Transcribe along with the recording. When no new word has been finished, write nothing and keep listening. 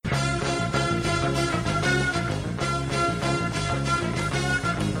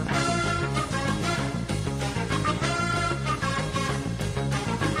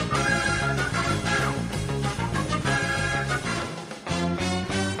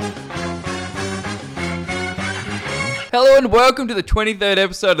Hello and welcome to the 23rd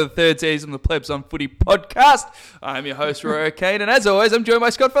episode of the third season of the Plebs on Footy podcast. I'm your host, Roy O'Kane, and as always, I'm joined by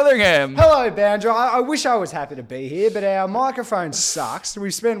Scott Fotheringham. Hello, Bandra. I wish I was happy to be here, but our microphone sucks.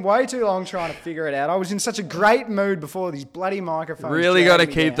 We spent way too long trying to figure it out. I was in such a great mood before these bloody microphones. Really got to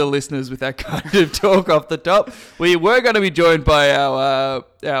keep the listeners with that kind of talk off the top. We were going to be joined by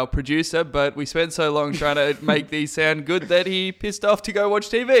our producer, but we spent so long trying to make these sound good that he pissed off to go watch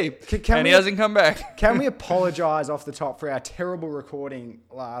TV, and he hasn't come back. Can we apologise off the top for our terrible recording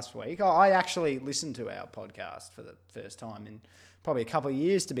last week? I actually listened to our podcast for the first time in probably a couple of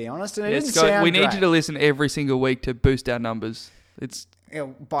years, to be honest, and it didn't sound we great. need you to listen every single week to boost our numbers. It's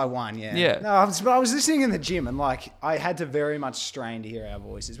by one, yeah. Yeah. No, I was listening in the gym and I had to very much strain to hear our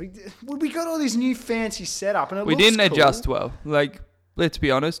voices. We got all this new fancy setup and it we looks didn't cool. adjust well. Let's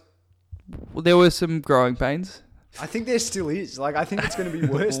be honest, there were some growing pains. I think there still is. I think it's going to be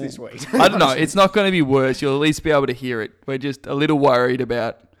worse this week. I don't know. It's not going to be worse. You'll at least be able to hear it. We're just a little worried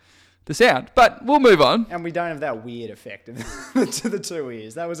about the sound. But we'll move on. And we don't have that weird effect to the two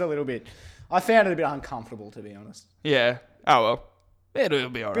ears. That was a little bit... I found it a bit uncomfortable, to be honest. Yeah. Oh, well. It'll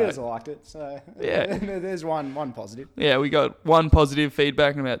be all right. Bitters liked it, so yeah. There's one positive. Yeah, we got one positive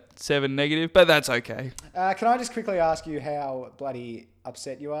feedback and about 7 negative, but that's okay. Can I just quickly ask you how bloody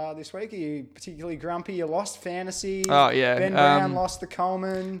upset you are this week? Are you particularly grumpy? You lost fantasy. Oh, yeah. Ben Brown lost the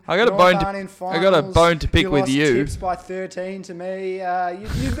Coleman. I got a bone to pick with you. You lost tips by 13 to me.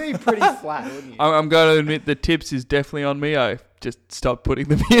 You'd be pretty flat, wouldn't you? I'm going to admit the tips is definitely on me. I just stopped putting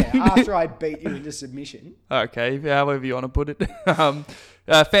them in. Yeah, after I beat you into submission. Okay, however you want to put it.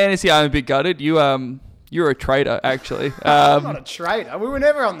 Fantasy, I'm a bit gutted. You're a traitor, actually. I'm not a traitor. We were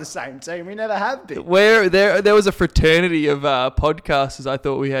never on the same team. We never have been. Where there was a fraternity of podcasters I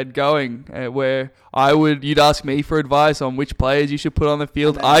thought we had going, where you'd ask me for advice on which players you should put on the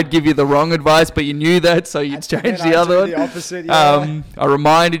field. I'd give you the wrong advice, but you knew that, so you'd change the other one. The opposite, yeah. I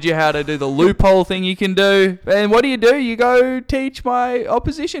reminded you how to do the loophole thing you can do, and what do? You go teach my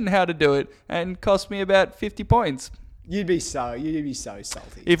opposition how to do it, and cost me about 50 points. You'd be so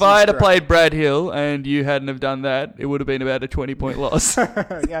salty. If I had played Brad Hill and you hadn't have done that, it would have been about a 20-point loss.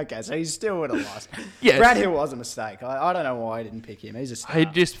 Okay, so you still would have lost. Yes. Brad Hill was a mistake. I don't know why I didn't pick him. He's a star. He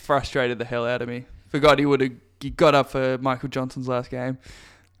just frustrated the hell out of me. Forgot he got up for Michael Johnson's last game.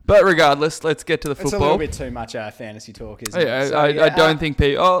 But regardless, let's get to the football. It's a little bit too much fantasy talk, isn't it? Yeah, I don't think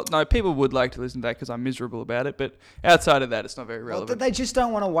people... Oh, no, people would like to listen to that because I'm miserable about it. But outside of that, it's not very relevant. Well, they just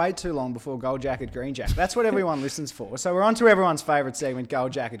don't want to wait too long before Gold Jacket, Green Jacket. That's what everyone listens for. So we're on to everyone's favourite segment,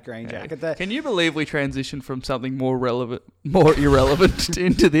 Gold Jacket, Green Jacket. Can you believe we transitioned from something more irrelevant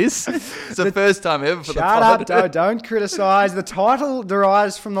into this? It's the first time ever for the pod. Shut up, don't criticise. The title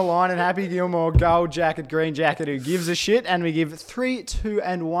derives from the line in Happy Gilmore, Gold Jacket, Green Jacket, who gives a shit, and we give 3, 2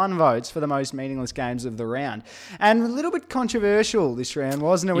 and 1 votes for the most meaningless games of the round. And a little bit controversial this round,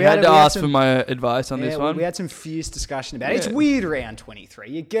 wasn't it? We had to ask for my advice on this one. We had some fierce discussion about it. It's weird round 23.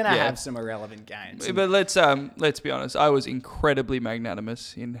 You're going to have some irrelevant games. But let's be honest. I was incredibly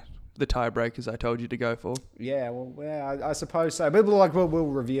magnanimous in the tiebreakers I told you to go for. Yeah, well, I suppose so. But we'll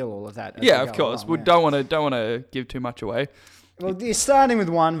reveal all of that. Yeah, of course. We don't want to give too much away. Well, starting with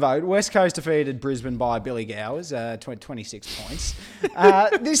one vote, West Coast defeated Brisbane by Billy Gowers, 26 points.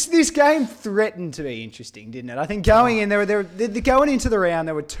 This game threatened to be interesting, didn't it? I think going into the round,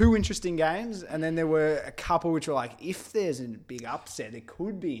 there were 2 interesting games, and then there were a couple which were like, if there's a big upset, it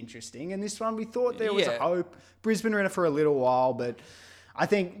could be interesting. And this one, we thought there was hope. Brisbane were in it for a little while, but I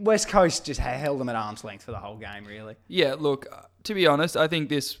think West Coast just held them at arm's length for the whole game, really. Yeah, look, to be honest, I think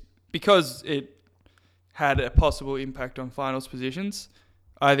this, because it had a possible impact on finals positions,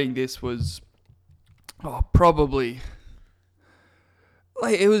 I think this was probably...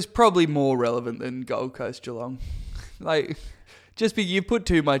 it was probably more relevant than Gold Coast Geelong. You put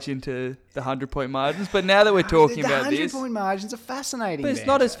too much into the 100-point margins, but now that we're talking about this... The 100-point margins are fascinating, but it's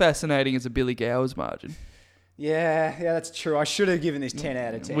not as fascinating as a Billy Gowers margin. Yeah, that's true. I should have given this 10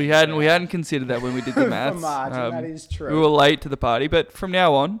 out of 10. We hadn't considered that when we did the maths. Margin, that is true. We were late to the party, but from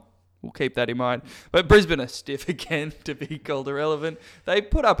now on, we'll keep that in mind. But Brisbane are stiff again to be called irrelevant. They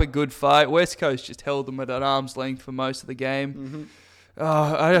put up a good fight. West Coast just held them at an arm's length for most of the game. Mm-hmm.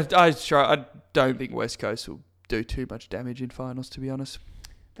 I don't think West Coast will do too much damage in finals, to be honest.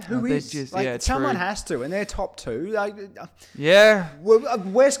 Who is? Someone has to, and they're top 2. Yeah.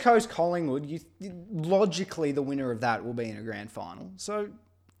 West Coast Collingwood, logically the winner of that will be in a grand final. So...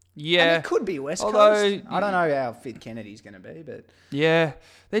 Yeah, and it could be West Coast. I don't know how fit Kennedy's going to be, but yeah,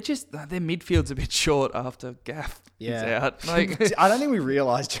 their midfield's a bit short after Gaff is out. I don't think we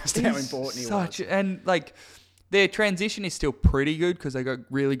realise just how important he was. And their transition is still pretty good because they got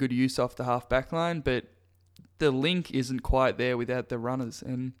really good use off the half back line, but the link isn't quite there without the runners.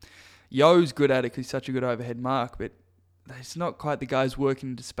 And Yo's good at it because he's such a good overhead mark, but it's not quite the guys working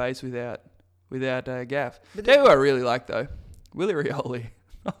into space without Gaff. But who I really like though, Willie Rioli.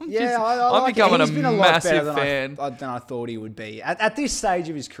 I'm becoming he's been a lot massive better fan. than I thought he would be at this stage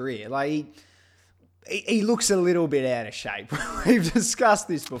of his career. Like he looks a little bit out of shape. We've discussed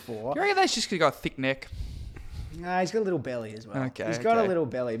this before. Do you reckon that's just because he got a thick neck? No, he's got a little belly as well. Okay, he's got a little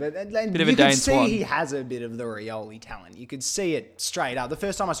belly, but Bit of a you can Dane see Swan. he has a bit of the Rioli talent. You could see it straight up. The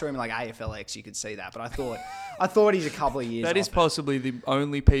first time I saw him in like AFLX, you could see that. But I thought he's a couple of years. That is off possibly the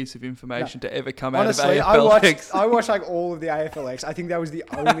only piece of information to ever come Honestly, out of AFLX. I watched like all of the AFLX. I think that was the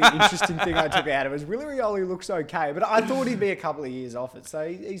only interesting thing I took out of it. Was Willie Rioli looks okay, but I thought he'd be a couple of years off it. So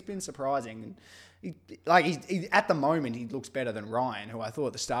he's been surprising. And he at the moment he looks better than Ryan, who I thought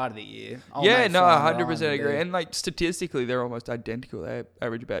at the start of the year. Yeah, no, 100% agree. And like statistically, they're almost identical. They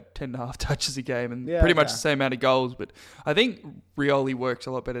average about 10.5 touches a game and pretty much the same amount of goals. But I think Rioli works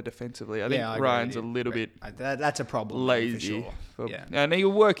a lot better defensively. I think Ryan's a little bit that's a problem lazy. for sure. And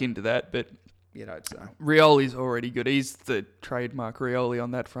he'll work into that, but Rioli's already good. He's the trademark Rioli on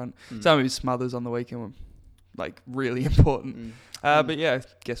that front. Some of his smothers on the weekend were like really important. But yeah, I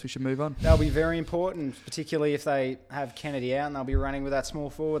guess we should move on. They'll be very important, particularly if they have Kennedy out and they'll be running with that small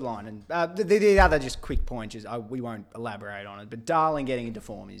forward line. And the other just quick point is, we won't elaborate on it, but Darling getting into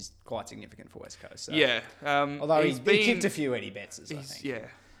form is quite significant for West Coast. So. Yeah. Although he kicked a few Eddie Bettses, I think.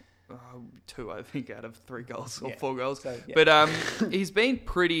 Yeah. 2, I think, out of 3 goals or 4 goals. So, yeah. But he's been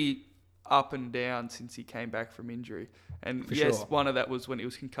pretty up and down since he came back from injury. And one of that was when he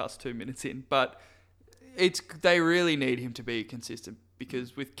was concussed 2 minutes in. But they really need him to be consistent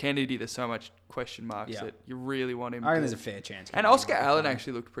because with Kennedy, there's so much question marks that you really want him. I think there's a fair chance. And Oscar Allen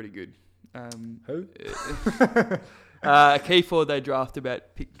actually looked pretty good. Who? A key forward they drafted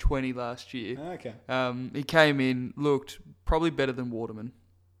about pick 20 last year. Okay. He came in, looked probably better than Waterman.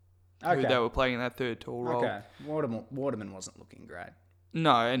 Okay. Who they were playing in that third tall role. Okay. Waterman wasn't looking great.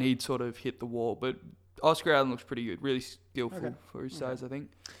 No, and he'd sort of hit the wall, but Oscar Allen looks pretty good. Really skillful for his size, I think.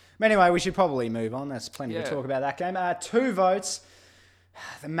 Anyway, we should probably move on. There's plenty to talk about that game. 2 votes.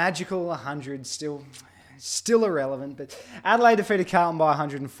 The magical 100 still irrelevant, but Adelaide defeated Carlton by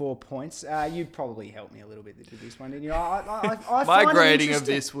 104 points. You probably helped me a little bit with this one, didn't you? I My grading of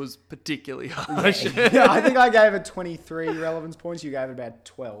this was particularly harsh. Yeah, I think I gave it 23 relevance points. You gave it about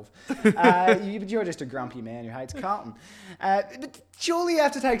 12. But you're just a grumpy man who hates Carlton. But surely you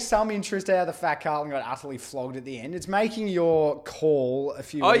have to take some interest out of the fact Carlton got utterly flogged at the end. It's making your call a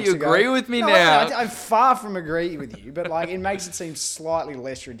few weeks you ago. agree with me now? I'm far from agreeing with you, but it makes it seem slightly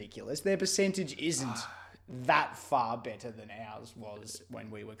less ridiculous. Their percentage isn't that far better than ours was when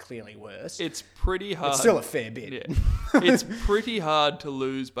we were clearly worse. It's pretty hard. It's still a fair bit. Yeah. It's pretty hard to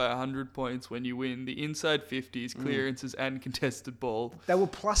lose by 100 points when you win the inside 50s, clearances, and contested ball. They were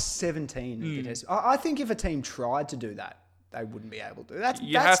plus 17 in contested. I think if a team tried to do that, they wouldn't be able to. That's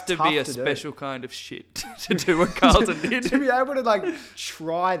have to be a special kind of shit to do what Carlton did. To be able to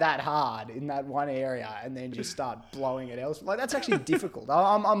try that hard in that one area and then just start blowing it else. That's actually difficult.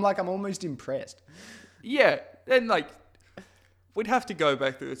 I'm almost impressed. Yeah, and we'd have to go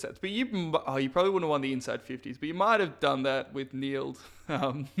back through the stats. But you probably wouldn't have won the inside 50s, but you might have done that with Neil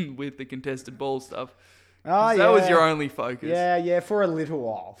with the contested ball stuff. That was your only focus. Yeah, for a little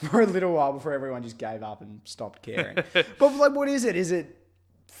while. Before everyone just gave up and stopped caring. But what is it? Is it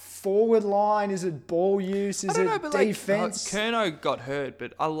forward line? Is it ball use? Is it defense? Curnow got hurt,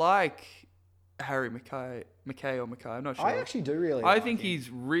 but I like Harry McKay, I'm not sure. I actually do really I like think him. he's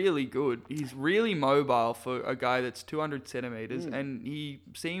really good. He's really mobile for a guy that's 200 centimetres, and he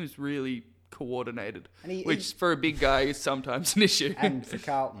seems really coordinated, which for a big guy is sometimes an issue. And for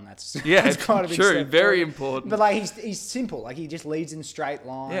Carlton, that's quite a big step very forward. Important. But he's simple. He just leads in straight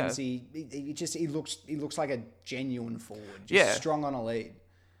lines. Yeah. He looks like a genuine forward. Just strong on a lead.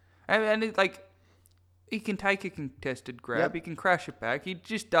 And he can take a contested grab. Yep. He can crash it back. He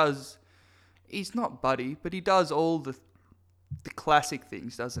just does. He's not Buddy, but he does all the classic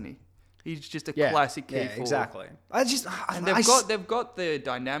things, doesn't he? He's just a classic key forward. Exactly. They've got the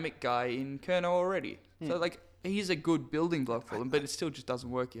dynamic guy in Curnow already. So he's a good building block for them, but it still just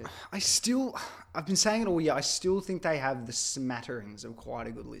doesn't work yet. I've been saying it all year. I still think they have the smatterings of quite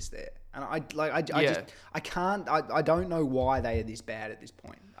a good list there, and I don't know why they are this bad at this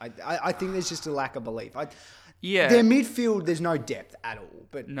point. I think there's just a lack of belief. Their midfield, there's no depth at all.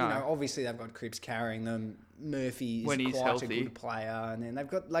 But obviously they've got Cripps carrying them. Murphy is quite healthy. A good player, and then they've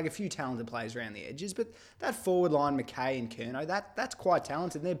got a few talented players around the edges. But that forward line, McKay and Curnow, that's quite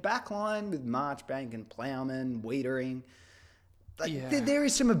talented. And their back line with Marchbank and Plowman, Wiedering, There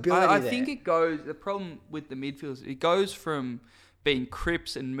is some ability I there. think it goes. The problem with the midfielders, it goes from being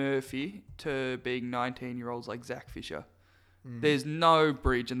Cripps and Murphy to being 19-year-olds like Zach Fisher. There's no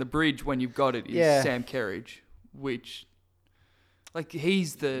bridge, and the bridge when you've got it is Sam Kerridge, which, like,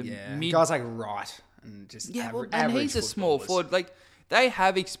 he's the mid guys like Wright and just and he's a small forward. Like, they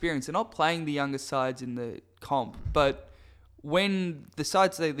have experience. They're not playing the younger sides in the comp, but when the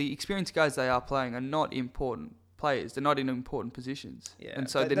sides the experienced guys they are playing are not important players, they're not in important positions, and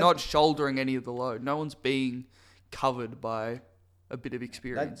so they're not shouldering any of the load. No one's being covered by a bit of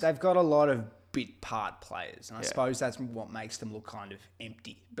experience. They've got a lot of bit part players, and I suppose that's what makes them look kind of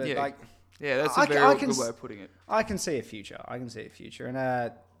empty. But that's a very good way of putting it. I can see a future.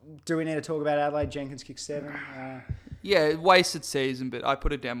 And do we need to talk about Adelaide? Jenkins kicked 7. Wasted season, but I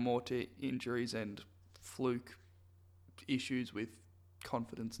put it down more to injuries and fluke issues with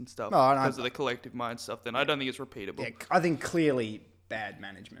confidence and stuff because of the collective mind stuff. Then I don't think it's repeatable. Yeah, I think clearly bad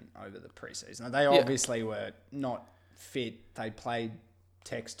management over the preseason. They obviously were not fit. They played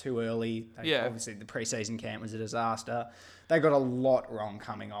Tex too early. Obviously, the preseason camp was a disaster. They got a lot wrong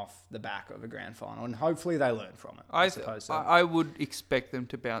coming off the back of a grand final, and hopefully they learn from it. I suppose so. I would expect them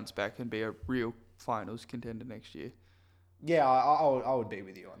to bounce back and be a real finals contender next year. Yeah, I would be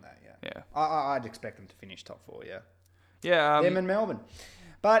with you on that. Yeah. I'd expect them to finish top 4. Yeah. Yeah. Them and Melbourne.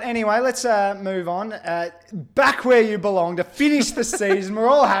 But anyway, let's move on. Back where you belong to finish the season. We're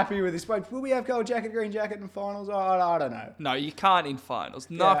all happy with this. Wait, will we have gold jacket, green jacket in finals? I don't know. No, you can't in finals.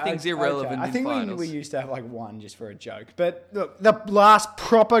 Nothing's irrelevant in finals. I think we used to have like one just for a joke. But look, the last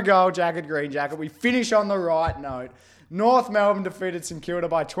proper gold jacket, green jacket, we finish on the right note. North Melbourne defeated St Kilda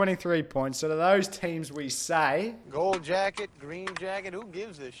by 23 points. So to those teams we say... Gold jacket, green jacket, who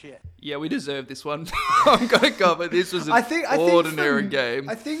gives a shit? Yeah, we deserve this one. I'm going to cover. This was an ordinary game.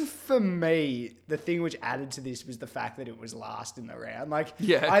 I think for me, the thing which added to this was the fact that it was last in the round. Like,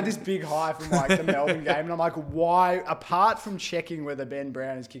 I had this big high from like the Melbourne game, and I'm like, why, apart from checking whether Ben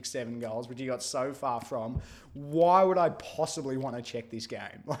Brown has kicked 7 goals, which he got so far from, why would I possibly want to check this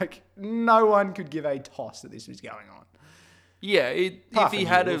game? Like, no one could give a toss that this was going on. Yeah, if he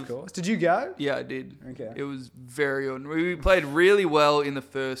had of course. Did you go? Yeah, I did. Okay. It was very we played really well in the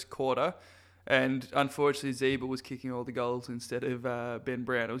first quarter, and unfortunately Zeba was kicking all the goals instead of Ben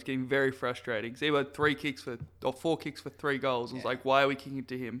Brown. It was getting very frustrating. Zeba had 4 kicks for 3 goals. It was like, why are we kicking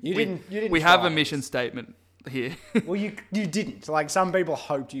to him? You didn't. We have a mission statement here. Well, you didn't. Like, some people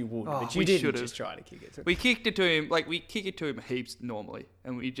hoped you would, but you didn't just try to kick it. We kicked it to him. Like, we kick it to him heaps normally,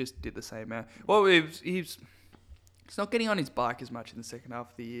 and we just did the same amount. Well, he's not getting on his bike as much in the second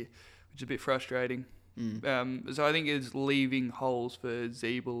half of the year, which is a bit frustrating. So I think it's leaving holes for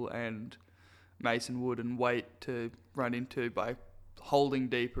Zeeble and Mason Wood and Waite to run into by holding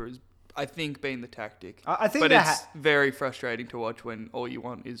deeper is, I think, been the tactic. I think but it's very frustrating to watch when all you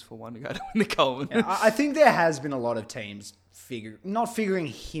want is for one to go to win the Coleman. Yeah, I think there has been a lot of teams not figuring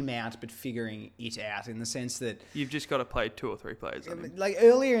him out, but figuring it out in the sense that... You've just got to play 2 or 3 players. Like,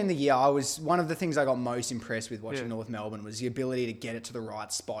 earlier in the year, one of the things I got most impressed with watching North Melbourne was the ability to get it to the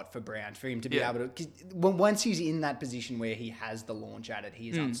right spot for Brown, for him to be able to... Once he's in that position where he has the launch at it, he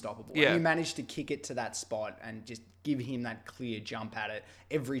is unstoppable. Yeah. And you manage to kick it to that spot and just give him that clear jump at it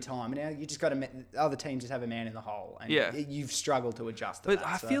every time. And now you just got to... Other teams just have a man in the hole. And you've struggled to adjust to that. But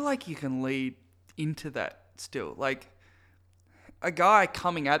I feel like you can lead into that still. Like... A guy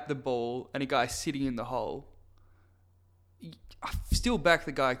coming at the ball and a guy sitting in the hole, I still back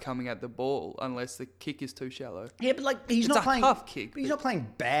the guy coming at the ball unless the kick is too shallow. Yeah, but like he's not playing tough kick. He's not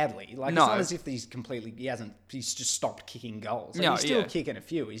playing badly. Like, it's not as if he's just stopped kicking goals. Like, he's still kicking a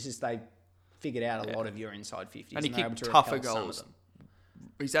few. He's just they figured out a lot of your inside 50s and he kicked able to tougher goals.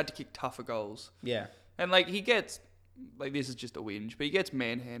 He's had to kick tougher goals. Yeah, and like he gets like this is just a whinge, but he gets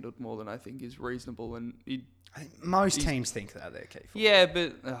manhandled more than I think is reasonable, and I think most teams think that they're key for. Yeah,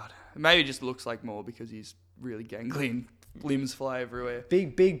 but maybe it just looks like more because he's really gangly and limbs fly everywhere.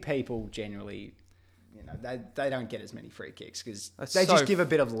 Big people generally, they don't get as many free kicks because they just give a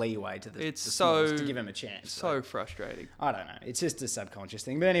bit of leeway to the smalls to give them a chance. So frustrating. I don't know. It's just a subconscious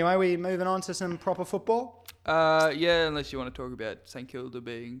thing. But anyway, we're moving on to some proper football. Unless you want to talk about St Kilda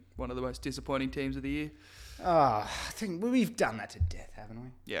being one of the most disappointing teams of the year. I think we've done that to death, haven't we?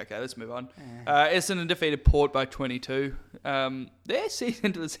 Yeah, okay, let's move on. Essendon defeated Port by 22. Their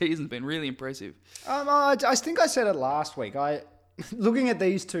season to the season's been really impressive. I think I said it last week. Looking at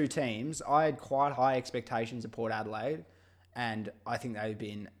these two teams, I had quite high expectations of Port Adelaide, and I think they've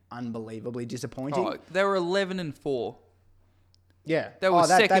been unbelievably disappointing. They were 11-4. Yeah. They were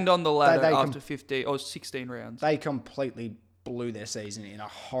second on the ladder after 15 or 16 rounds. They completely blew their season in a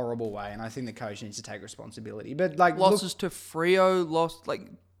horrible way, and I think the coach needs to take responsibility. But like Losses to Freo,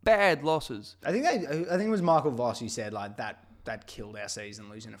 bad losses. I think it was Michael Voss who said like that killed our season,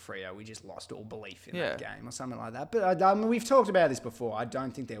 losing to Freo. We just lost all belief in that game or something like that. But I mean, we've talked about this before. I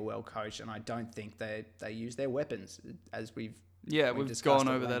don't think they're well coached, and I don't think they use their weapons as we've gone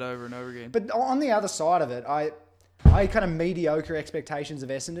over that over and over again. But on the other side of it, I kind of mediocre expectations of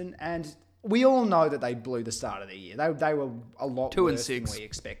Essendon, and we all know that they blew the start of the year. They were a lot 2-6 than we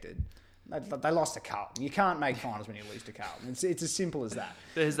expected. They lost to Carlton. You can't make finals when you lose to Carlton. It's as simple as that.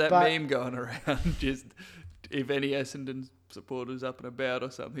 There's that meme going around. Just if any Essendon supporters up and about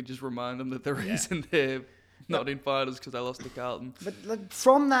or something, just remind them that the reason they're not in finals because they lost to Carlton. But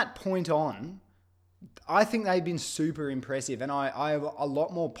from that point on, I think they've been super impressive, and I am a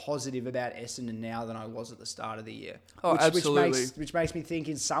lot more positive about Essendon now than I was at the start of the year. Oh, absolutely. Which makes me think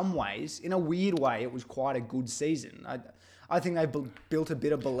in some ways, in a weird way, it was quite a good season. I think they built a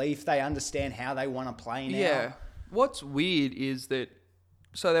bit of belief. They understand how they want to play now. Yeah. What's weird is that,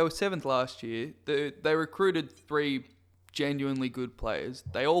 so they were 7th last year. They recruited 3 genuinely good players.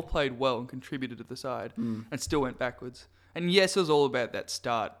 They all played well and contributed to the side and still went backwards. And yes, it was all about that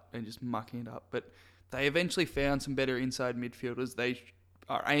start and just mucking it up, but they eventually found some better inside midfielders. They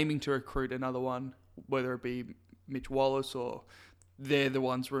are aiming to recruit another one, whether it be Mitch Wallace or they're the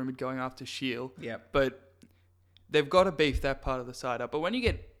ones rumoured going after Shield. Yep. But they've got to beef that part of the side up. But when you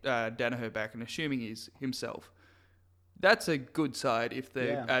get Danaher back, and assuming he's himself, that's a good side if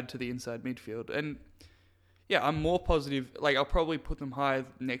they add to the inside midfield. And yeah, I'm more positive. Like, I'll probably put them higher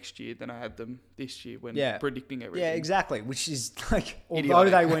next year than I had them this year when predicting everything. Yeah, exactly. Which is like, although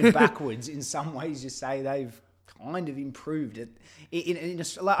they went backwards, in some ways you say they've kind of improved it.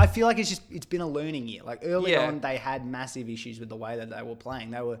 I feel like it's been a learning year. Like early on, they had massive issues with the way that they were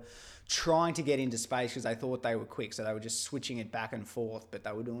playing. They were trying to get into space because they thought they were quick, so they were just switching it back and forth, but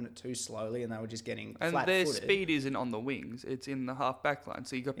they were doing it too slowly, and they were just getting flat-footed. And their speed isn't on the wings; it's in the half-back line.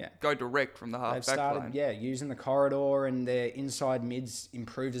 So you go direct from the half-back line. Using the corridor, and their inside mids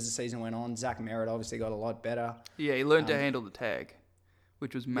improved as the season went on. Zach Merritt obviously got a lot better. Yeah, he learned to handle the tag,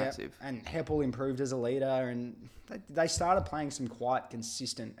 which was massive. And Heppel improved as a leader, and they started playing some quite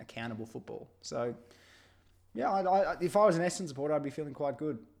consistent, accountable football. So, yeah, if I was an Essendon supporter, I'd be feeling quite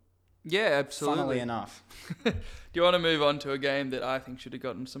good. Yeah, absolutely. Funnily enough. Do you want to move on to a game that I think should have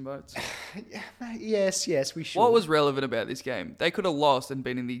gotten some votes? Yes, we should. What was relevant about this game? They could have lost and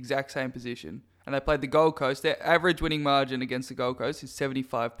been in the exact same position. And they played the Gold Coast. Their average winning margin against the Gold Coast is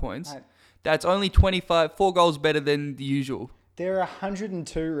 75 points. That's only 4 goals better than the usual. There are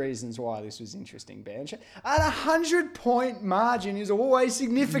 102 reasons why this was interesting, Bench. An 100-point margin is always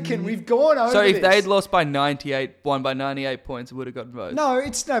significant. We've gone over this. So if they'd lost by 98, won by 98 points, it would have gotten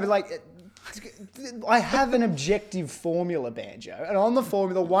votes. But like, I have an objective formula, Banjo. And on the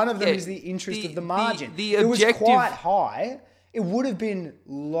formula, one of them is the interest of the margin. It was quite high. It would have been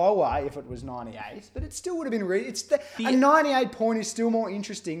lower if it was 98, but it still would have been... a 98 point is still more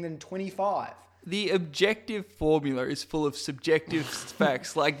interesting than 25. The objective formula is full of subjective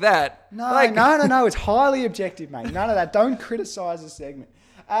facts like that. No, it's highly objective, mate. None of that. Don't criticise the segment.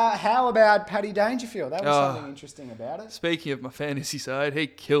 How about Paddy Dangerfield? That was something interesting about it. Speaking of my fantasy side, he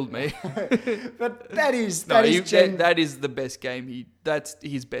killed me. But that is the best game. That's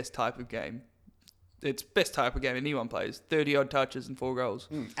his best type of game. It's best type of game anyone plays. 30-odd touches and 4 goals.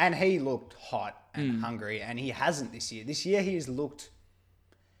 And he looked hot and hungry, and he hasn't this year. This year he's looked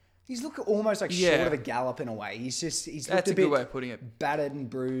almost like short of a gallop in a way. He's looked a bit good way of putting it. Battered and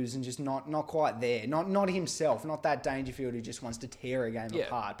bruised and just not quite there. Not himself. Not that Dangerfield who just wants to tear a game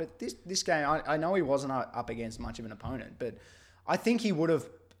apart. But this game, I know he wasn't up against much of an opponent, but I think he wouldn't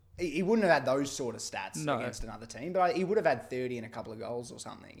have had those sort of stats against another team. But he would have had 30 and a couple of goals or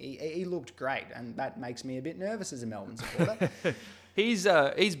something. He looked great, and that makes me a bit nervous as a Melbourne supporter. He's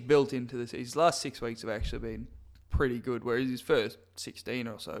built into this. His last 6 weeks have actually been pretty good, whereas his first 16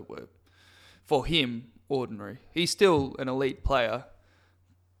 or so were, for him, ordinary. He's still an elite player,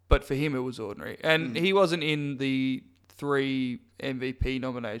 but for him it was ordinary. And he wasn't in the 3 MVP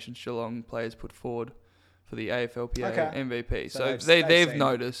nominations Geelong players put forward for the AFLPA MVP. So they've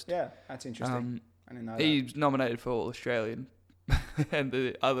noticed. Yeah, that's interesting. I didn't know he's nominated for All-Australian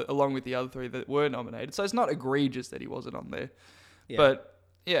and along with the other 3 that were nominated. So it's not egregious that he wasn't on there. Yeah. But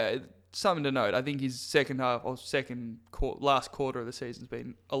yeah, something to note. I think his last quarter of the season's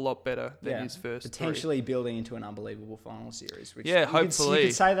been a lot better than his first. Potentially building into an unbelievable final series. Which hopefully. You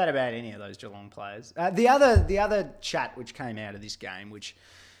could say that about any of those Geelong players. The other chat which came out of this game, which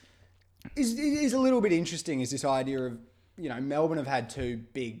is a little bit interesting, is this idea of, Melbourne have had 2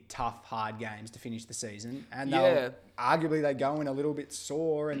 big, tough, hard games to finish the season, and arguably they go in a little bit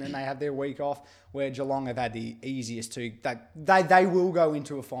sore, and then they have their week off. Where Geelong have had the easiest 2, they will go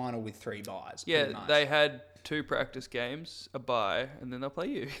into a final with 3 byes. Yeah, they had 2 practice games, a bye, and then they'll play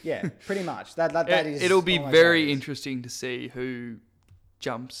you. Yeah, pretty much. That is. It'll be very interesting to see who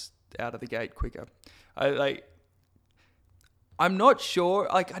jumps out of the gate quicker. I'm not sure.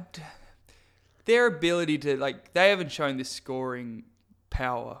 Their ability to they haven't shown this scoring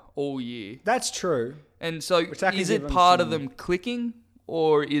power all year. That's true. And so, is it part of them clicking,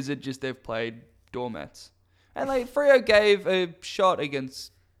 or is it just they've played doormats? And Freo gave a shot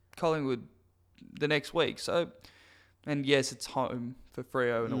against Collingwood the next week. So, and yes, it's home for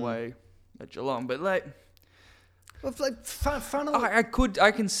Freo and away at Geelong, but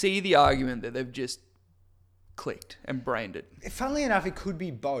I can see the argument that they've just clicked and brained it. Funnily enough, it could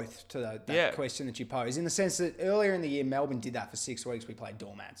be both to that question that you pose, in the sense that earlier in the year, Melbourne did that for 6 weeks. We played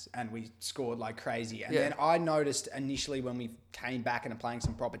doormats and we scored like crazy. And then I noticed initially when we came back and are playing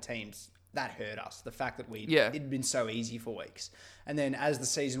some proper teams, that hurt us. The fact that it'd been so easy for weeks. And then as the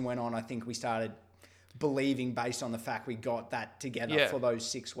season went on, I think we started believing based on the fact we got that together for those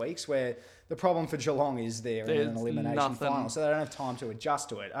 6 weeks, where the problem for Geelong is they're in an elimination final, so they don't have time to adjust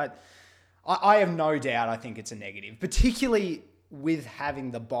to it. I have no doubt I think it's a negative, particularly with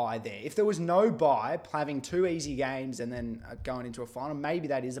having the bye there. If there was no bye, having 2 easy games and then going into a final, maybe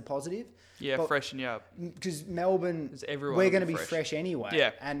that is a positive. Yeah, but freshen you up. Because Melbourne, we're going to be fresh anyway.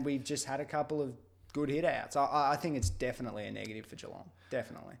 Yeah. And we've just had a couple of good hit-outs. I think it's definitely a negative for Geelong.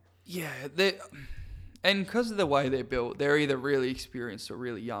 Definitely. Yeah, and because of the way they're built, they're either really experienced or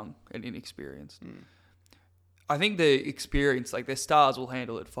really young and inexperienced. I think the experience, their stars will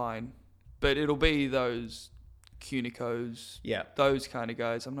handle it fine. But it'll be those Cunicos, those kind of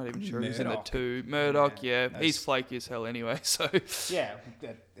guys. I'm not even sure who's in the 2. Murdoch, he's flaky as hell anyway. So yeah,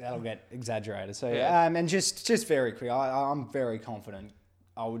 that'll get exaggerated. So and just very quick, I'm very confident.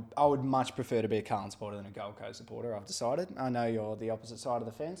 I would much prefer to be a Carlton supporter than a Gold Coast supporter. I've decided. I know you're the opposite side of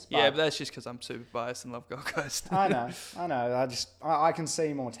the fence. But that's just because I'm super biased and love Gold Coast. I know. I can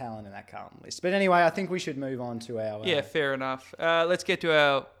see more talent in that Carlton list. But anyway, I think we should move on to our. Fair enough. Let's get to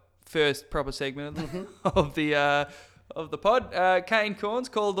our first proper segment of the pod. Kane Corns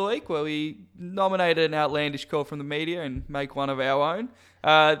Call of the Week, where we nominated an outlandish call from the media and make one of our own.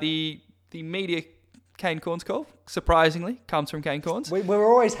 The media Kane Corns call, surprisingly, comes from Kane Corns. We're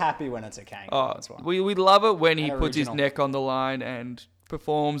always happy when it's a Kane Corns one. We love it when he puts his neck on the line and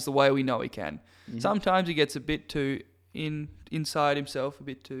performs the way we know he can. Sometimes he gets a bit too inside himself, a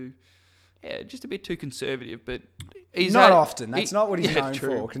bit too conservative, but he's not often. That's not what he's known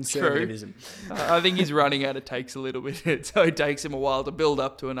for, conservatism. I think he's running out of takes a little bit, so it takes him a while to build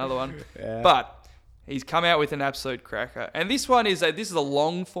up to another one. Yeah. But he's come out with an absolute cracker. And this one is a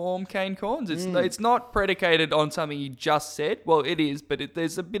long form Kane Corns. It's not predicated on something he just said. Well, it is, but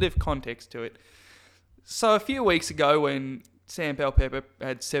there's a bit of context to it. So a few weeks ago when Sam Powell-Pepper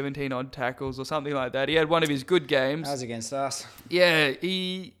had 17 odd tackles or something like that, he had one of his good games. That was against us. Yeah,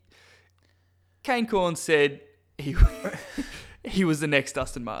 Kane Corns said he was the next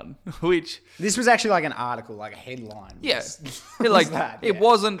Dustin Martin, which... This was actually like an article, like a headline. Yeah. It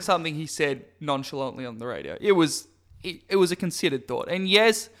wasn't something he said nonchalantly on the radio. It was a considered thought. And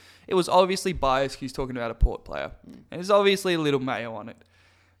yes, it was obviously biased. He's talking about a Port player. And there's obviously a little mayo on it.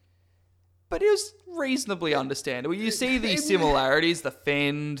 But it was reasonably understandable. You see these similarities, the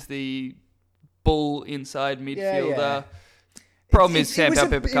fend, the bull inside midfielder... Yeah. Problem is Sam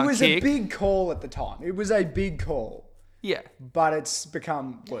Powell-Pepper can't kick. It was a big call at the time. It was a big call. Yeah. But it's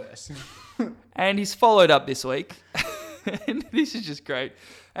become worse. And he's followed up this week. And this is just great.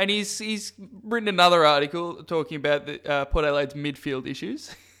 And he's written another article talking about the Port Adelaide's midfield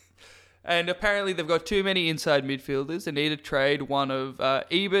issues. And apparently they've got too many inside midfielders. They need to trade one of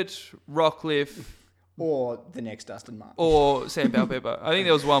Ebert, Rockcliffe... Or the next Dustin Martin. Or Sam Powell-Pepper. I think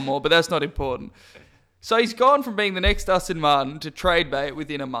there was one more, but that's not important. So he's gone from being the next Dustin Martin to trade bait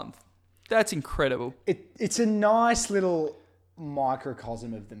within a month. That's incredible. It's a nice little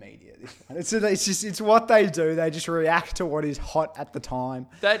microcosm of the media. This one. It's what they do. They just react to what is hot at the time.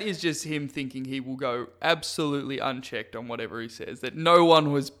 That is just him thinking he will go absolutely unchecked on whatever he says. That no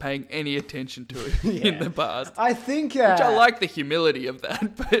one was paying any attention to it in the past. I think... which I like the humility of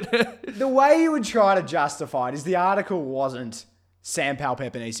that. But the way you would try to justify it is the article wasn't... Sam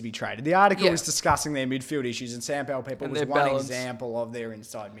Powell-Pepper needs to be traded. The article was discussing their midfield issues, and Sam Powell-Pepper was one example of their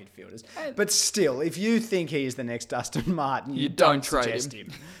inside midfielders. But still, if you think he's the next Dustin Martin, you don't trade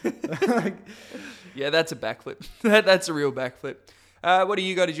him. Yeah, that's a backflip. That's a real backflip. What do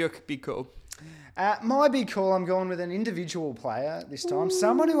you got as your big call? My big call, I'm going with an individual player this time.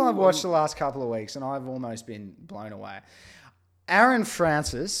 Someone who I've watched the last couple of weeks and I've almost been blown away. Aaron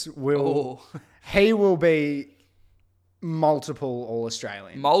Francis he will be multiple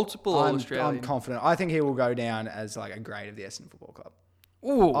All-Australian. All-Australian. I'm confident. I think he will go down as like a great of the Essendon Football Club.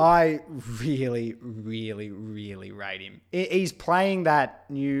 Ooh. I really, really, really rate him. He's playing that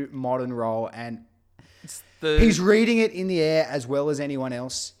new modern role and he's reading it in the air as well as anyone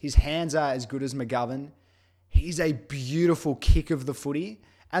else. His hands are as good as McGovern. He's a beautiful kick of the footy.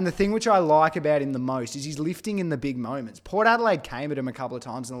 And the thing which I like about him the most is he's lifting in the big moments. Port Adelaide came at him a couple of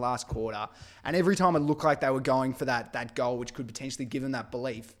times in the last quarter, and every time it looked like they were going for that goal, which could potentially give them that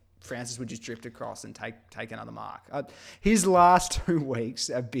belief, Francis would just drift across and take another mark. His last 2 weeks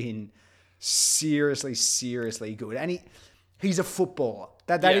have been seriously, seriously good. And he's a footballer.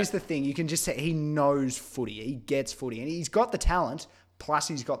 That is the thing. You can just say he knows footy. He gets footy. And he's got the talent, plus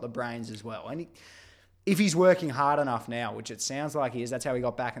he's got the brains as well. And if he's working hard enough now, which it sounds like he is, that's how he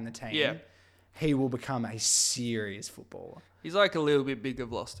got back in the team, he will become a serious footballer. He's like a little bit bigger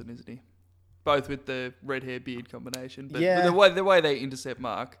Vlosten, isn't he? Both with the red hair beard combination. But Yeah. the way they intercept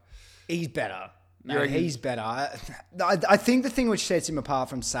Mark. He's better. You No, reckon? he's better. I think the thing which sets him apart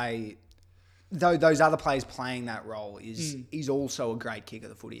from, say, those other players playing that role is he's also a great kicker of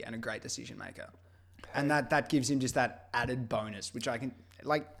the footy and a great decision maker. And that gives him just that added bonus, which I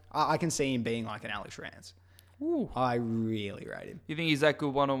can see him being like an Alex Rance. Ooh. I really rate him. You think he's that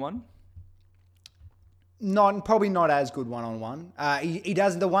good one-on-one? Probably not as good one-on-one. He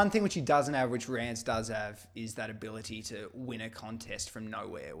does the one thing which he doesn't have, which Rance does have, is that ability to win a contest from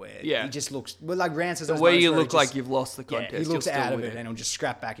nowhere. Where he just looks like Rance has. The way you look like you've lost the contest. he looks out of it and he'll just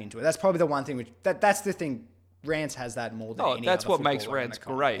scrap back into it. That's probably the one thing which that's the thing. Rance has that more than any that's other what makes footballer in Rance the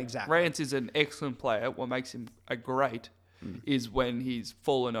comp. great. Exactly. Rance is an excellent player. What makes him a great is when he's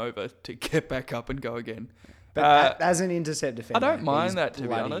fallen over to get back up and go again. But as an intercept defender, I don't mind he's that, to be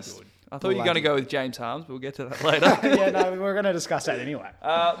bloody honest. good. I thought you were going to go with James Harms, but we'll get to that later. Yeah, no, we're going to discuss that anyway.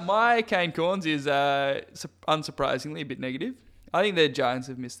 My Kane Corns is unsurprisingly a bit negative. I think the Giants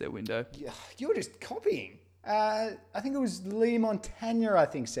have missed their window. You're just copying. I think it was Lee Montagna, I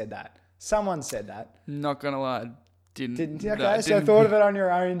think, said that. Someone said that. Not going to lie. Didn't you? Okay, so thought of it on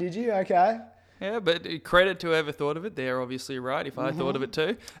your own, did you? Okay. Yeah, but credit to whoever thought of it. They're obviously right if I thought of it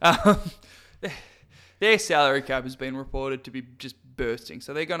too. Their salary cap has been reported to be just bursting.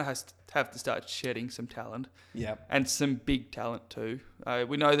 So they're going to have to start shedding some talent. Yeah. And some big talent too.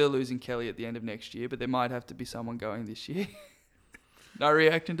 We know they're losing Kelly at the end of next year, but there might have to be someone going this year. No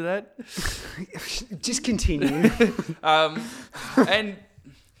reaction to that? Just continue. And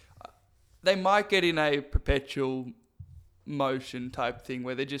they might get in a perpetual motion type thing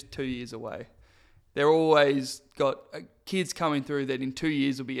where they're just 2 years away. They're always got kids coming through that in 2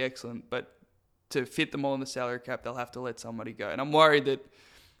 years will be excellent, but to fit them all in the salary cap, they'll have to let somebody go. And I'm worried that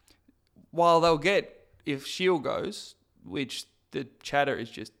while they'll get, if Shield goes, which the chatter is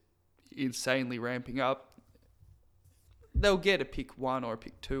just insanely ramping up, they'll get a pick 1 or a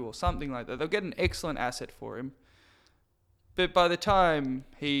pick 2 or something like that. They'll get an excellent asset for him. But by the time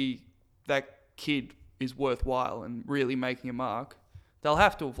that kid is worthwhile and really making a mark, they'll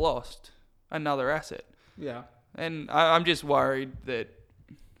have to have lost another asset. Yeah. And I'm just worried that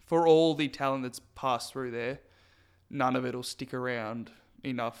for all the talent that's passed through there, none of it will stick around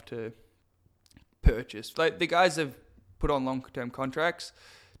enough to purchase. Like the guys have put on long-term contracts,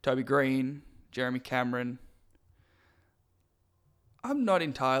 Toby Green, Jeremy Cameron. I'm not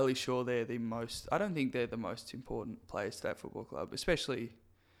entirely sure they're I don't think they're the most important players to that football club, especially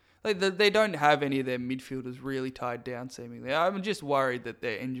they don't have any of their midfielders really tied down seemingly. I'm just worried that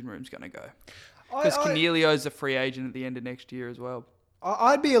their engine room's going to go. Because Cornelio's a free agent at the end of next year as well.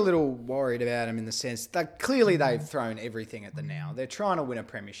 I'd be a little worried about them in the sense that clearly they've thrown everything at the now. They're trying to win a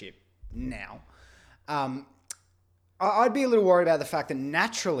premiership now. I'd be a little worried about the fact that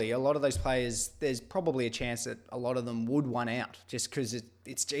naturally a lot of those players, there's probably a chance that a lot of them would want out just because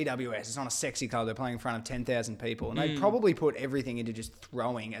it's GWS. It's not a sexy club. They're playing in front of 10,000 people. And they probably put everything into just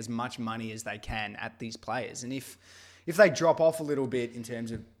throwing as much money as they can at these players. And if they drop off a little bit in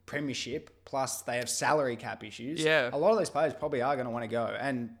terms of premiership, plus they have salary cap issues, a lot of those players probably are going to want to go.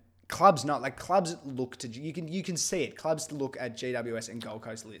 And clubs look to, you can see it. Clubs look at GWS and Gold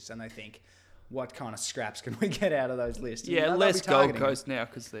Coast lists and they think, what kind of scraps can we get out of those lists? Yeah, less Gold Coast now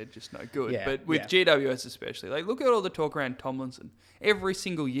because they're just no good. Yeah, but with GWS especially, look at all the talk around Tomlinson. Every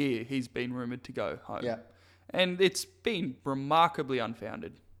single year he's been rumoured to go home. Yeah. And it's been remarkably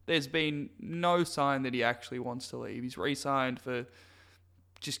unfounded. There's been no sign that he actually wants to leave. He's re-signed for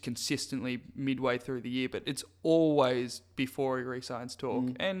just consistently midway through the year, but it's always before he re-signs talk.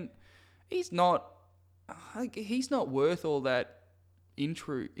 And he's not worth all that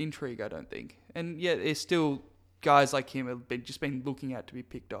intrigue, I don't think. And yet there's still guys like him have been looking at to be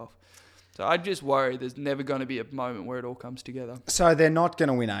picked off. So I just worry there's never going to be a moment where it all comes together. So they're not going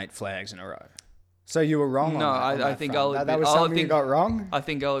to win 8 flags in a row. So you were wrong. No, on that I think front. I'll admit. That was something you got wrong. I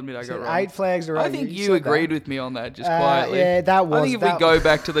think I'll admit I got wrong. 8 flags in a row. I think you said agreed that. with me on that just quietly. Yeah, that was. I think if we go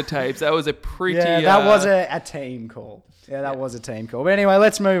back to the tapes, that was a pretty. Yeah, that was a team call. Yeah, that was a team call. But anyway,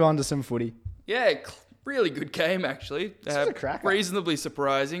 let's move on to some footy. Yeah, really good game actually. This was a cracker. Reasonably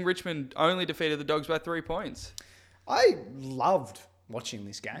surprising. Richmond only defeated the Dogs by 3 points. I loved watching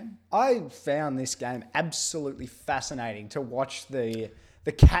this game. I found this game absolutely fascinating to watch the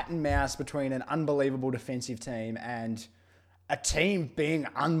cat and mouse between an unbelievable defensive team and a team being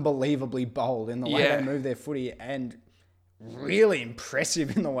unbelievably bold in the way they move their footy and really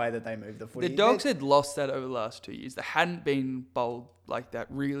impressive in the way that they move the footy. The Dogs had lost that over the last 2 years. They hadn't been bold like that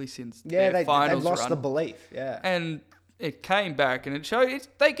really since their they finals lost run. the belief. Yeah, And it came back and it showed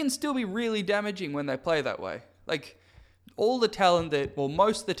they can still be really damaging when they play that way. Like all the talent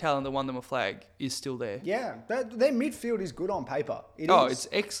most of the talent that won them a flag is still there. yeah. Their midfield is good on paper. It's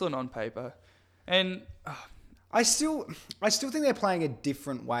excellent on paper. And I still think they're playing a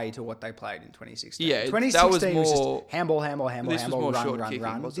different way to what they played in 2016. Yeah, 2016 that was more just handball, this was more short run, kicking,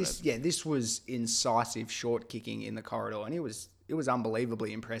 run. wasn't it? This was incisive short kicking in the corridor, and it was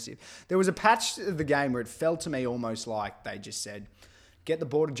unbelievably impressive. There was a patch of the game where it felt to me almost like they just said, "Get the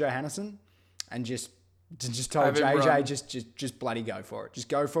ball to Johannesson," and just told JJ just bloody go for it. Just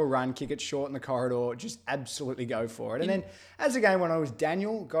go for a run, kick it short in the corridor, just absolutely go for it. And then as the game went on,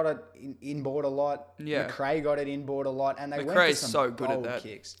 Daniel got it inboard a lot. Yeah. McRae got it inboard a lot, and they went McRae's for some so good at bold that.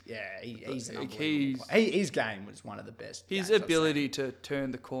 kicks. Yeah, he's an Like, unbelievable player. His game was one of the best. His games I've ability to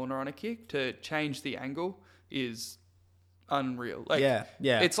turn the corner on a kick, to change the angle, is unreal. Like,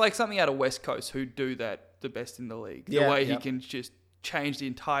 Yeah. It's like something out of West Coast who do that the best in the league. The Yeah, way he yep. can just change the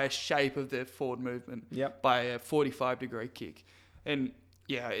entire shape of their forward movement Yep. by a 45-degree kick. And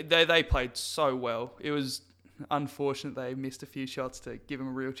yeah, they played so well. It was unfortunate they missed a few shots to give them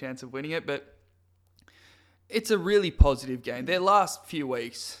a real chance of winning it, but it's a really positive game. Their last few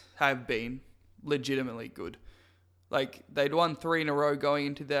weeks have been legitimately good. Like, they'd won 3 in a row going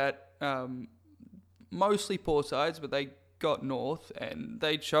into that, mostly poor sides, but they got north and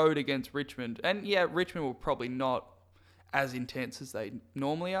they showed against Richmond. And yeah, Richmond were probably not as intense as they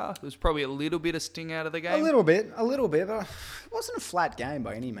normally are. There was probably a little bit of sting out of the game. A little bit, but it wasn't a flat game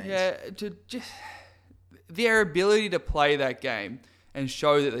by any means. Yeah, their ability to play that game and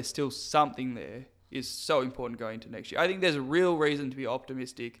show that there's still something there is so important going into next year. I think there's a real reason to be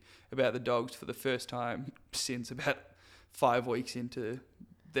optimistic about the Dogs for the first time since about 5 weeks into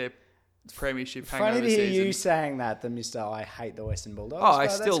their premiership hangover Funny to hear season. you saying that, Mr. I hate the Western Bulldogs. Oh, I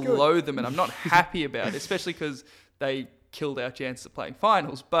but still that's good. loathe them and I'm not happy about it, especially because they killed our chances of playing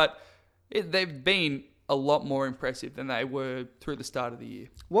finals. But they've been a lot more impressive than they were through the start of the year.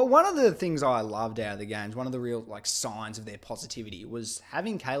 Well, one of the things I loved out of the games, one of the real signs of their positivity was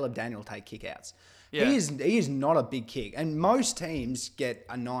having Caleb Daniel take kickouts. Yeah. He is not a big kick, and most teams get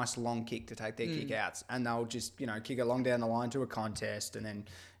a nice long kick to take their kickouts, and they'll just kick it long down the line to a contest and then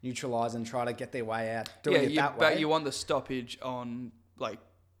neutralise and try to get their way out doing it that way. But you want the stoppage on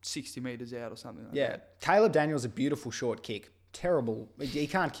 60 metres out or something like that. Caleb Daniel's a beautiful short kick. Terrible. He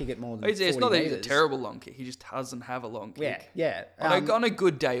can't kick it more than 40 It's not that he's a metres. terrible long kick. He just doesn't have a long kick. Yeah. On a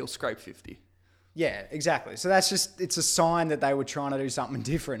good day, he'll scrape 50. Yeah, exactly. So it's a sign that they were trying to do something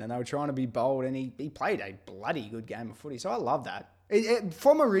different and they were trying to be bold, and he played a bloody good game of footy. So I love that.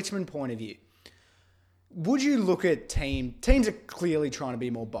 From a Richmond point of view, would you look at teams are clearly trying to be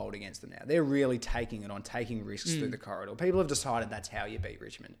more bold against them now. They're really taking it on, taking risks through the corridor. People have decided that's how you beat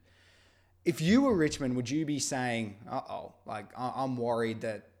Richmond. If you were Richmond, would you be saying, I'm worried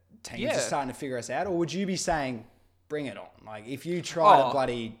that teams are starting to figure us out? Or would you be saying, bring it on? If you try to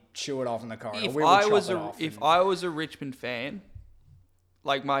bloody chew it off in the corridor, we would chop it off. If I was a Richmond fan,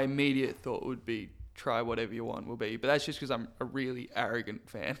 my immediate thought would be, try whatever you want will be. But that's just because I'm a really arrogant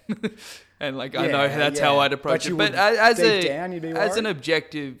fan. And I know that's how I'd approach it. But as an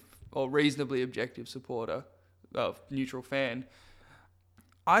objective or reasonably objective supporter of neutral fan,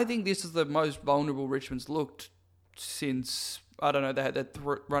 I think this is the most vulnerable Richmond's looked since, I don't know, they had that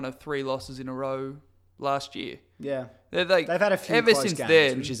run of 3 losses in a row last year. Yeah. They've had a few ever close since games,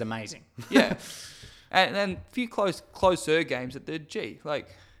 then, which is amazing. Yeah. And a few closer games at the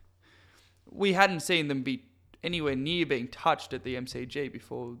we hadn't seen them be anywhere near being touched at the MCG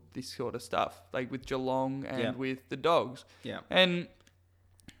before this sort of stuff, with Geelong and with the Dogs. Yeah. And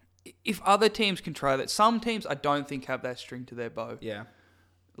if other teams can try that, some teams I don't think have that string to their bow. Yeah.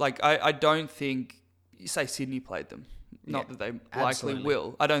 Like, I don't think, you say Sydney played them. Not that they likely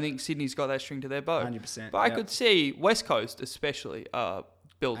will. I don't think Sydney's got that string to their bow. 100%. But I could see West Coast especially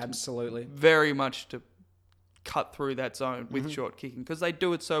built Absolutely. very much to cut through that zone with short kicking because they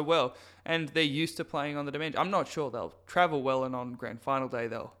do it so well and they're used to playing on the dimension. I'm not sure they'll travel well, and on grand final day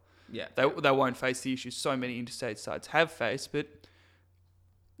they won't face the issues so many interstate sides have faced, but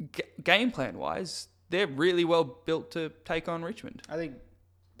game plan wise they're really well built to take on Richmond. I think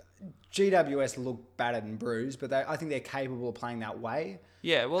GWS look battered and bruised, but I think they're capable of playing that way.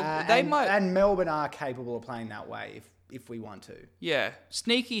 Yeah, well, and Melbourne are capable of playing that way if we want to. Yeah.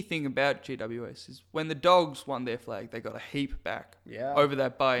 Sneaky thing about GWS is when the Dogs won their flag, they got a heap back over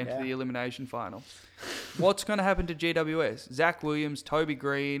that bye into the elimination final. What's going to happen to GWS? Zach Williams, Toby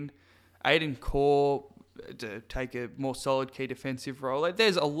Green, Aiden Core to take a more solid key defensive role. Like,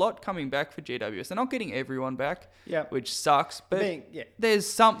 there's a lot coming back for GWS. They're not getting everyone back, which sucks. But there's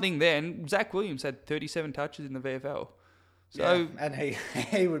something there. And Zach Williams had 37 touches in the VFL. So and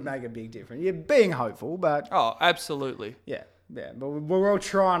he would make a big difference. You're being hopeful, but absolutely. Yeah. But we're all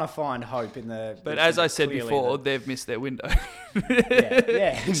trying to find hope in the. But as I said before, they've missed their window.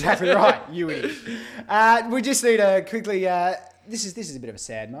 yeah, exactly right. You idiot. We just need to quickly. This is a bit of a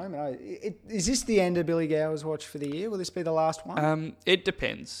sad moment. Is this the end of Billy Gower's watch for the year? Will this be the last one? It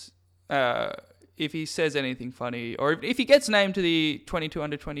depends. If he says anything funny, or if he gets named to the 22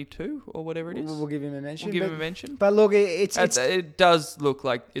 under 22 or whatever it is, we'll give him a mention. But look, it does look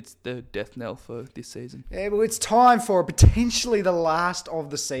like it's the death knell for this season. Yeah, well, it's time for potentially the last of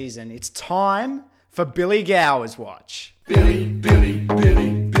the season. It's time for Billy Gower's watch. Billy Gowers.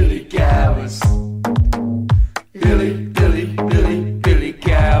 Billy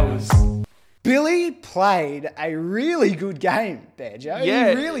Gowers. Billy played a really good game there, Joe. Yeah,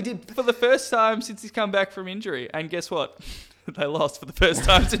 he really did. For the first time since he's come back from injury. And guess what? They lost for the first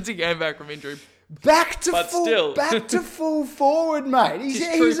time since he came back from injury. Back to full forward, mate.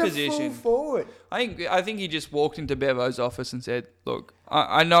 He's a full forward. I think he just walked into Bevo's office and said, look,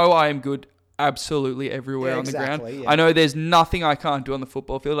 I know I am good absolutely everywhere on the ground. Yeah. I know there's nothing I can't do on the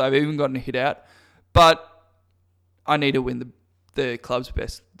football field. I've even gotten a hit out. But I need to win the club's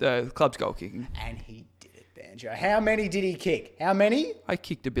goal kicking. And he did it, Banjo. How many did he kick? How many? I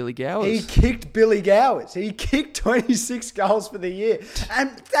kicked a Billy Gowers. He kicked Billy Gowers. He kicked 26 goals for the year.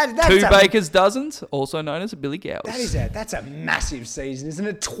 And that's two Baker's dozens, also known as a Billy Gowers. That's a massive season, isn't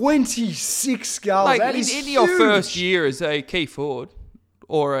it? 26 goals. Like, that is in your first year as a key forward,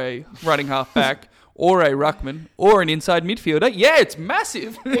 or a running half back, or a ruckman, or an inside midfielder. Yeah, it's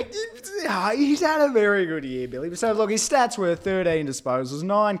massive. He's had a very good year, Billy. So, look, his stats were 13 disposals,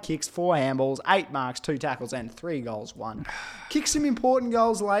 9 kicks, 4 handballs, 8 marks, 2 tackles, and 3 goals, 1. Kicked some important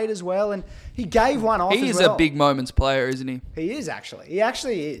goals late as well, and he gave one off as well. He is a big moments player, isn't he? He is, actually. He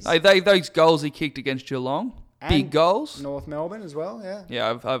actually is. Those goals he kicked against Geelong, and big goals. North Melbourne as well, yeah.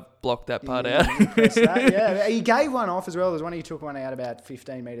 Yeah, I've blocked that part out. Yeah, he gave one off as well. There's one he took one out about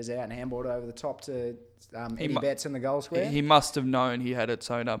 15 metres out and handballed over the top to Eddie Betts in the goal square. He must have known he had it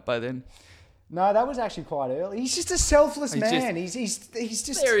sewn up by then. No, that was actually quite early. He's just a selfless man. He's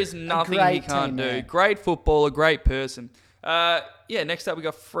just there is nothing he can't do. Man. Great footballer, great person. Next up we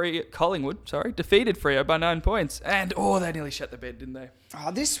got Collingwood, defeated Freo by 9 points. And they nearly shut the bed, didn't they?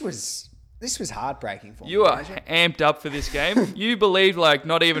 Oh, this was heartbreaking for me. You are amped up for this game. You believed like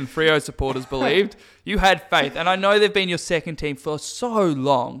not even Freo supporters believed. You had faith. And I know they've been your second team for so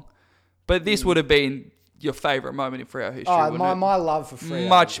long, but this would have been your favourite moment in Freo history, my love for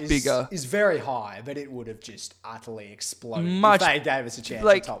Freo bigger. Is very high, but it would have just utterly exploded if they gave us a chance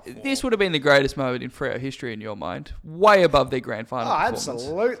at top 4. This would have been the greatest moment in Freo history in your mind. Way above their grand final performance.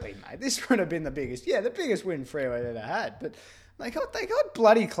 Absolutely, mate. This would have been the biggest win Freo had ever had. But they got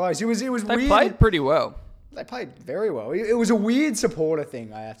bloody close. It was weird. They played pretty well. They played very well. It was a weird supporter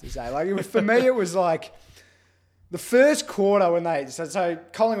thing, I have to say. Like, for me, it was like the first quarter when so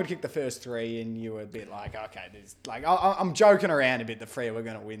Collingwood kicked the first 3, and you were a bit like, okay, I'm joking around a bit that Freo were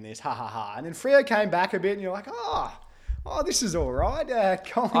going to win this, ha ha ha. And then Freo came back a bit, and you're like, oh, this is all right.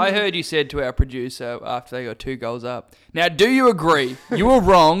 I heard you said to our producer after they got 2 goals up, now do you agree you were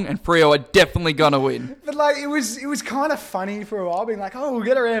wrong and Freo are definitely going to win? But it was kind of funny for a while, being like, oh, we'll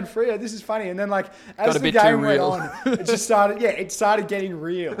get around Freo, this is funny. And then as the game went on, it just started getting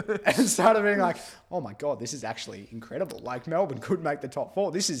real. And it started being like, oh my God, this is actually incredible. Like, Melbourne could make the top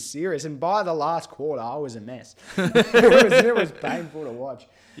 4. This is serious. And by the last quarter, I was a mess. It was painful to watch.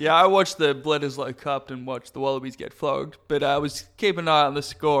 Yeah, I watched the Bledisloe Cup and watched the Wallabies get flogged, but I was keeping an eye on the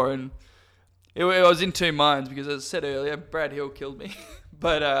score, and it was in 2 minds because, as I said earlier, Brad Hill killed me.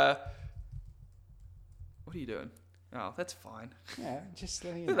 But what are you doing? Oh, that's fine. Yeah, just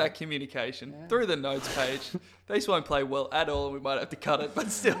letting you Look know. at that communication. Through the notes page. They just won't play well at all and we might have to cut it, but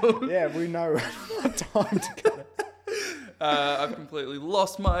still. Yeah, we know what time to cut it. I've completely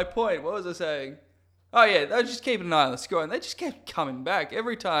lost my point. What was I saying? Oh, yeah, they were just keeping an eye on the score, and they just kept coming back.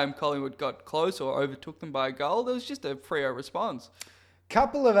 Every time Collingwood got close or overtook them by a goal, there was just a Freo response.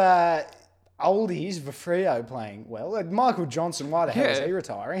 Couple of oldies, Freo playing well. Michael Johnson, why the hell is Yeah. he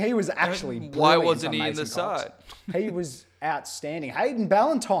retiring? He was actually brilliant. Why wasn't on he in Mason the Cox. side? He was outstanding. Hayden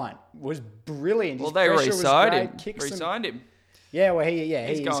Ballantyne was brilliant. Well, His they pressure was re-signed great, him. kicked some- Re-signed him. Yeah, well, he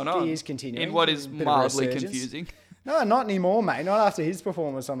He's going on. He is continuing. In what is A bit of mildly resurgence. confusing. No, not anymore, mate. Not after his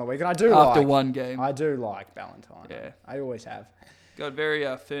performance on the weekend. I do After like one game. I do like Ballantyne. Yeah. I always have. Got very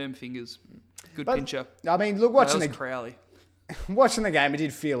firm fingers. Good But, pincher. I mean, look, That watching was the Crowley. watching the game, it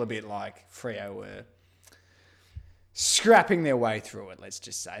did feel a bit like Freo were scrapping their way through it, let's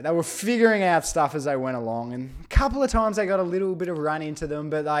just say. They were figuring out stuff as they went along, and a couple of times they got a little bit of run into them,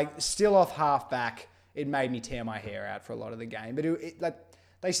 but like still off half back, it made me tear my hair out for a lot of the game. But like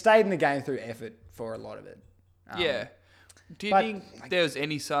they stayed in the game through effort for a lot of it. Yeah. Do you but, think there was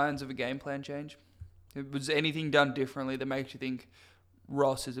any signs of a game plan change? Was anything done differently that makes you think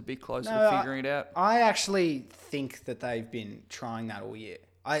Ross is a bit closer to figuring it out? I actually think that they've been trying that all year.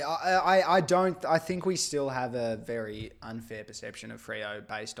 I think we still have a very unfair perception of Freo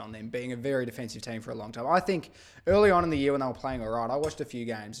based on them being a very defensive team for a long time. I think early on in the year when they were playing all right, I watched a few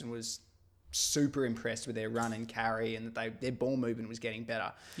games and was super impressed with their run and carry and that their ball movement was getting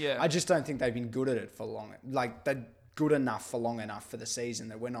better. Yeah. I just don't think they've been good at it for long. Like they're good enough for long enough for the season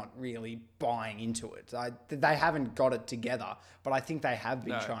that we're not really buying into it. They haven't got it together, but I think they have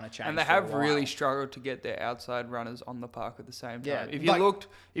been trying to change. And they for a have really while. struggled to get their outside runners on the park at the same time. Yeah, If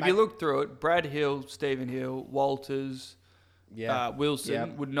you looked through it, Brad Hill, Stephen Hill, Walters,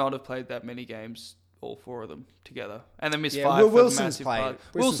 Wilson would not have played that many games, all four of them together. And they missed five for Wilson's the massive played. part.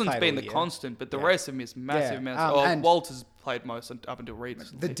 Wilson's Wilson's been all the year. constant, but the rest have missed massive amounts. and- Walters played most up until Reed.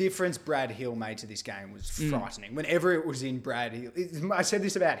 The difference Brad Hill made to this game was frightening. Whenever it was in Brad Hill, I said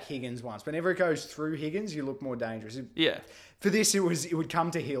this about Higgins once. Whenever it goes through Higgins, you look more dangerous. Yeah. For this, it would come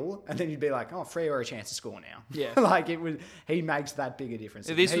to Hill, and then you'd be like, "Oh, Freo are a chance to score now." Yeah. like it was. He makes that big a difference.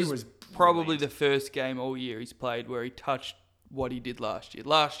 This He was probably the first game all year he's played where he touched what he did last year.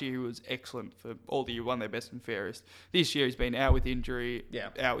 Last year he was excellent for all the year, won their best and fairest. This year he's been out with injury,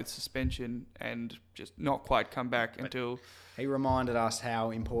 out with suspension, and just not quite come back until... He reminded us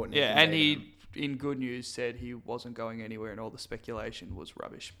how important. Yeah, and he, in good news, said he wasn't going anywhere and all the speculation was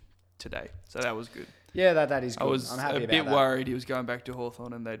rubbish today. So that was good. Yeah, that is good. I was I'm happy a about bit that. worried he was going back to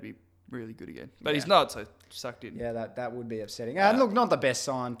Hawthorn and they'd be really good again. But he's not, so sucked in. Yeah, that would be upsetting. And look, not the best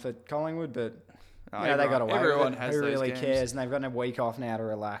sign for Collingwood, but they got away everyone with it. has Who those really games. cares? And they've got a week off now to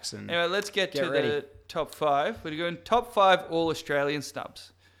relax. And Anyway, let's get to ready. the top five. We're going top five All-Australian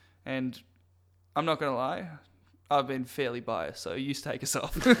snubs. And I'm not going to lie, I've been fairly biased, so you take us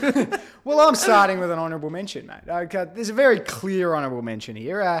off. Well, I'm starting with an honourable mention, mate. Okay, there's a very clear honourable mention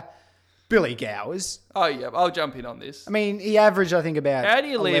here. Billy Gowers. Oh, yeah, I'll jump in on this. I mean, he averaged, I think, about. How do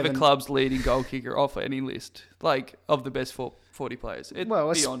you leave 11 a club's leading goal kicker off any list, like, of the best 40 players? It's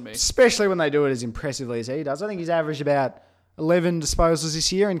beyond me. Especially when they do it as impressively as he does. I think he's averaged about 11 disposals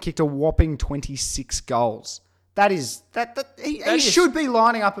this year and kicked a whopping 26 goals. He is- should be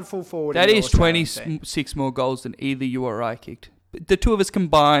lining up at full forward. That in the is All-Australian team. 26 more goals than either you or I kicked. The two of us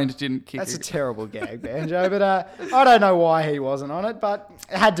combined didn't kick. That's a terrible gag, Banjo, but I don't know why he wasn't on it, but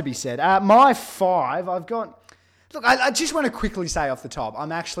it had to be said. My five, I've got... Look, I just want to quickly say off the top,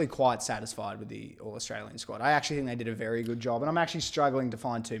 I'm actually quite satisfied with the All-Australian squad. I actually think they did a very good job, and I'm actually struggling to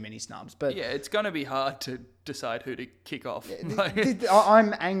find too many snubs. But Yeah, it's going to be hard to decide who to kick off.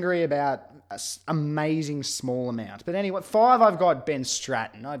 I'm angry about an amazing small amount. But anyway, five, I've got Ben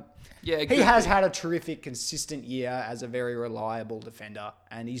Stratton. He has had a terrific, consistent year as a very reliable defender,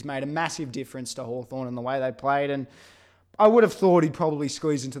 and he's made a massive difference to Hawthorn in the way they played. And I would have thought he'd probably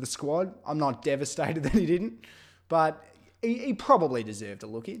squeeze into the squad. I'm not devastated that he didn't, but he probably deserved a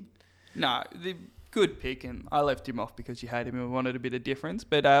look in. No, the good pick, and I left him off because you had him and wanted a bit of difference.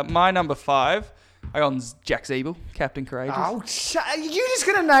 But my number five, I got Jack Zeeble, Captain Courageous. Oh, you're just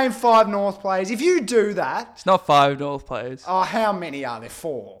going to name five North players. If you do that... It's not five North players. Oh, how many are there?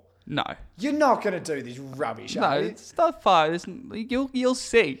 Four? No. You're not going to do this rubbish, No, are you? it's not five. You'll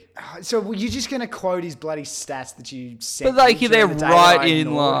see. So you're just going to quote his bloody stats that you sent But like me they're during the day that right I in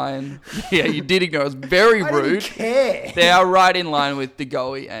ignored? line. Yeah, you did ignore. It was very I didn't rude. care. They are right in line with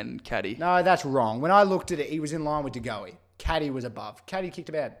DeGoey and Caddy. No, that's wrong. When I looked at it, he was in line with DeGoey. Caddy was above. Caddy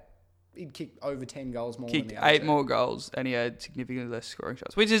he'd kicked over 10 goals more Kicked than the other 8 two. more goals and he had significantly less scoring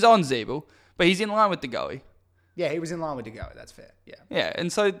shots, which is on Zeeble, but he's in line with DeGoey. Yeah, he was in line with De Goey. That's fair. Yeah. Yeah,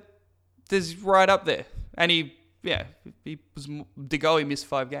 and so there's right up there. And De Goey missed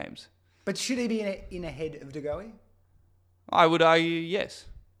 5 games. But should he be in ahead of De Goey? I would argue yes,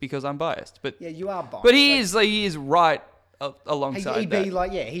 because I'm biased. But Yeah, you are biased. but he is right alongside He'd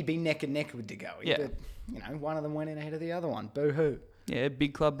that. be he'd be neck and neck with De Goey. Yeah. But, one of them went in ahead of the other one. Boo-hoo. Yeah,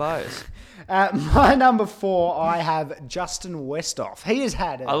 big club bias. My number 4, I have Justin Westhoff. He has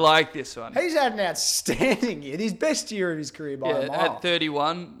had I like this one. He's had an outstanding year. His best year of his career by a mile. At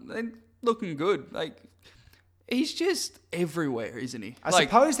 31, and looking good. Like, he's just everywhere, isn't he? I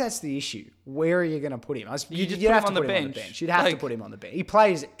suppose that's the issue. Where are you going to put him? You just You'd put have him on to the put him on the bench. bench. You'd have to Like- put him on the bench. He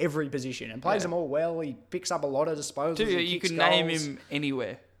plays every position and plays Yeah. them all well. He picks up a lot of disposals. Dude, and you kicks could name goals. him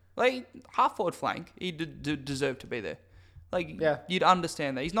anywhere. Like, half forward flank, he deserved to be there. Like, Yeah. you'd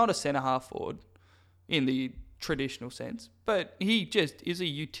understand that. He's not a centre half forward in the traditional sense, but he just is a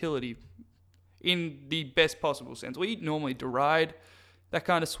utility in the best possible sense. We normally deride that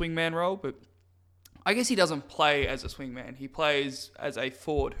kind of swingman role, but I guess he doesn't play as a swingman. He plays as a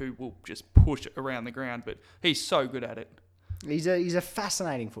forward who will just push around the ground, but he's so good at it. He's a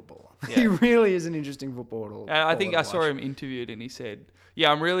fascinating footballer. Yeah. He really is an interesting footballer. And I think I saw watch. him interviewed, and he said,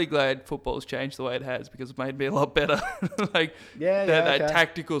 "Yeah, I'm really glad football's changed the way it has because it made me a lot better." Like that okay.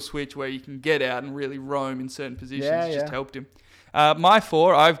 tactical switch where you can get out and really roam in certain positions just Yeah. helped him. My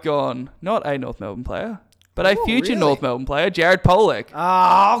 4, I've gone not a North Melbourne player, but a Oh, future really? North Melbourne player, Jared Polek.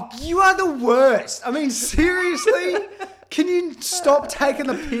 Oh, you are the worst. I mean, seriously? Can you stop taking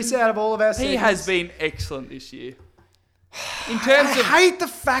the piss out of all of our He segments? has been excellent this year. In terms I of hate the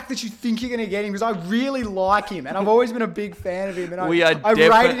fact that you think you're going to get him because I really like him and I've always been a big fan of him and I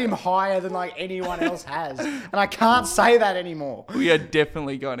rated him higher than like anyone else has and I can't say that anymore. we are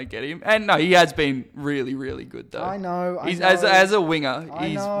definitely going to get him, and no, he has been really, really good though. I know. He's as a winger, I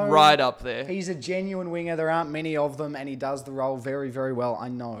he's know. right up there. He's a genuine winger. There aren't many of them and he does the role very, very well. I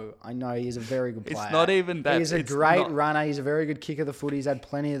know. He is a very good player. It's not even that. He's a it's great not- runner. He's a very good kicker of the foot. He's had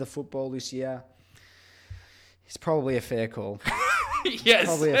plenty of the football this year. He's probably a fair call. Yes.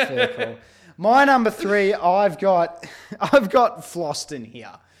 Probably a fair call. My number 3, I've got Floston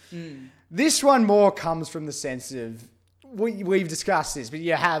here. This one more comes from the sense of we've discussed this, but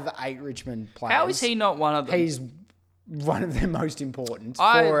you have 8 Richmond players. How is he not one of them? He's one of the most important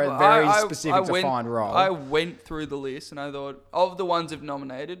for a very specific defined role. I went through the list and I thought of the ones I've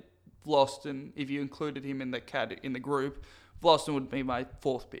nominated, Vlosten, if you included him in the group, Vlosten would be my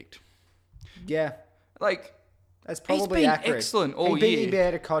 4th picked. Yeah, Like, that's probably been accurate. excellent all He'd be year.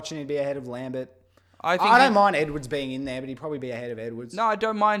 ahead of Cochin. He'd be ahead of Lambert. I think I don't mind Edwards being in there, but he'd probably be ahead of Edwards. No, I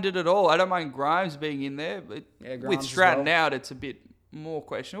don't mind it at all. I don't mind Grimes being in there, but Yeah, Grimes with as Stratton well. out, it's a bit more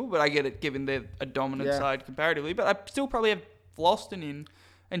questionable. But I get it, given they're a dominant Yeah. side comparatively. But I still probably have Vlosten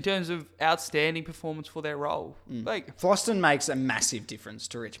in terms of outstanding performance for their role. Like, Floston makes a massive difference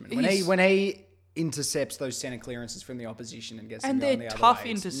to Richmond when he intercepts those centre clearances from the opposition and gets them and going they're the other tough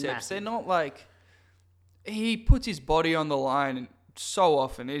way. It's intercepts. massive. They're not like he puts his body on the line and so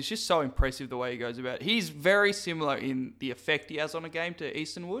often. It's just so impressive the way he goes about it. He's very similar in the effect he has on a game to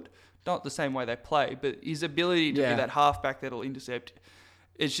Easton Wood. Not the same way they play, but his ability to Yeah. be that halfback that'll intercept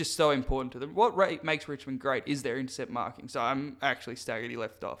is just so important to them. What makes Richmond great is their intercept marking. So I'm actually staggered he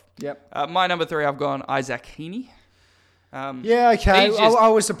left off. Yep. My number 3, I've gone Isaac Heaney. Yeah, okay. He's just- I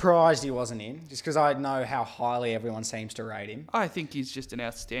was surprised he wasn't in, just because I know how highly everyone seems to rate him. I think he's just an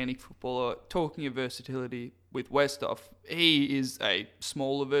outstanding footballer. Talking of versatility with Westhoff, he is a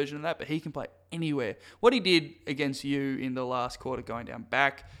smaller version of that, but he can play anywhere. What he did against you in the last quarter going down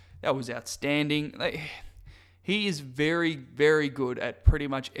back, that was outstanding. He is very, very good at pretty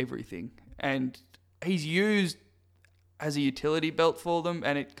much everything. And he's used as a utility belt for them,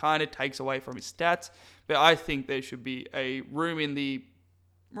 and it kind of takes away from his stats. But I think there should be a room in the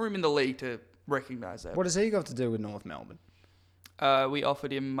league to recognise that. What does he got to do with North Melbourne? We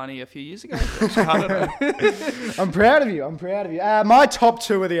offered him money a few years ago. I don't know. I'm proud of you. My top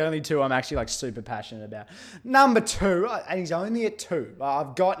 2 are the only 2 I'm actually super passionate about. Number 2, and he's only at 2.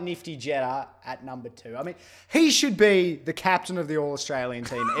 I've got Nifty Jetta at number 2. I mean, he should be the captain of the All-Australian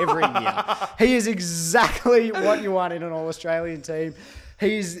team every year. He is exactly what you want in an All-Australian team.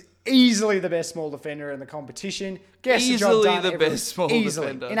 He's easily the best small defender in the competition. Gets the job Easily done the every- best small easily.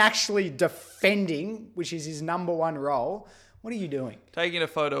 defender. In actually defending, which is his number 1 role. What are you doing? Taking a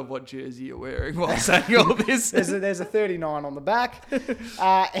photo of what jersey you're wearing while saying all this. There's a 39 on the back.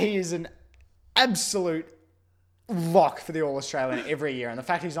 He is an absolute lock for the All-Australian every year. And the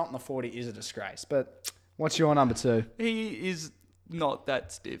fact he's not in the 40 is a disgrace. But what's your number 2? He is not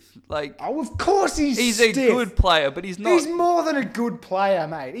that stiff. Like, Oh, of course he's a stiff. good player, but he's not. He's more than a good player,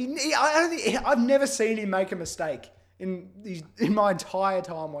 mate. I've never seen him make a mistake in my entire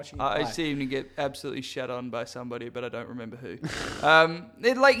time watching him play. I see him to get absolutely shat on by somebody, but I don't remember who.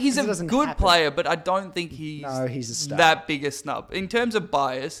 He's It a doesn't good happen. player, but I don't think he's a star. that big a snub. In terms of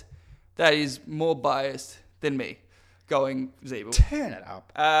bias, that is more biased than me going Zeeble. Turn it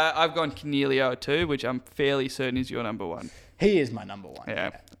up. I've gone Cornelio too, which I'm fairly certain is your number one. He is my number one.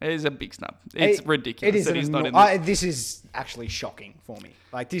 Yeah, it is a big snub. It's ridiculous It is that he's not in the this is actually shocking for me.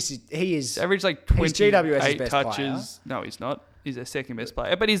 Like he is average like he's GWS's 28 best touches. No, he's not. He's their second best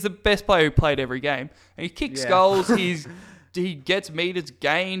player, but he's the best player who played every game. And he kicks goals. He gets meters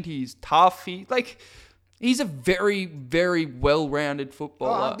gained. He's tough. He's a very, very well-rounded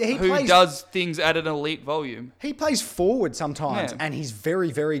footballer who does things at an elite volume. He plays forward sometimes, Yeah. and he's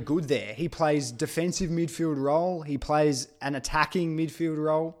very, very good there. He plays defensive midfield role. He plays an attacking midfield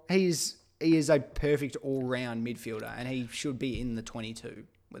role. He is a perfect all-round midfielder, and he should be in the 22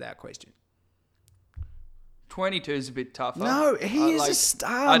 without question. 22 is a bit tougher. No, he is a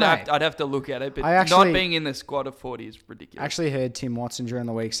star, mate. I'd have to look at it, but I actually- not being in the squad of 40 is ridiculous. I actually heard Tim Watson during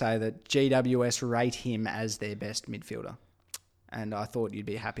the week say that GWS rate him as their best midfielder. And I thought you'd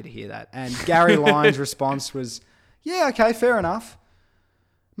be happy to hear that. And Gary Lyons' response was, yeah, okay, fair enough.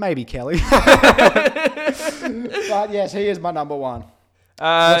 Maybe Kelly. But yes, he is my number one.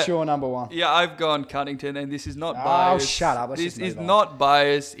 What's your number one? Yeah, I've gone Cunnington, and this is not Oh, biased. shut up. Let's This just move is on. not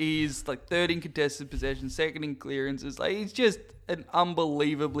biased. He's like third in contested possession, second in clearances. Like, he's just an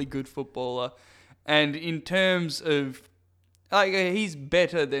unbelievably good footballer. And in terms of, he's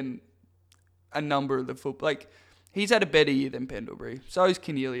better than a number of the football. Like, he's had a better year than Pendlebury. So is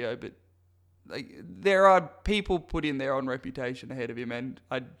Cornelio, but there are people put in their own reputation ahead of him, and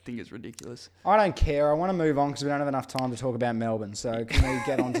I think it's ridiculous. I don't care. I want to move on because we don't have enough time to talk about Melbourne. So can we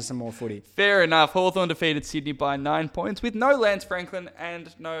get on to some more footy? Fair enough. Hawthorn defeated Sydney by 9 points with no Lance Franklin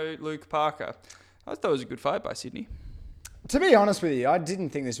and no Luke Parker. I thought it was a good fight by Sydney. To be honest with you, I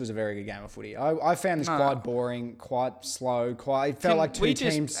didn't think this was a very good game of footy. I found this quite boring, quite slow, it felt like two we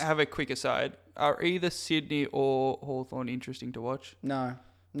teams. just have a quick aside? Are either Sydney or Hawthorn interesting to watch? No.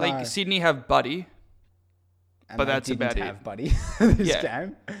 Like, Sydney have Buddy. And but they that's didn't about it. have Buddy this Yeah.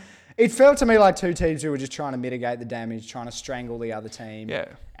 game. It felt to me like two teams who were just trying to mitigate the damage, trying to strangle the other team, Yeah.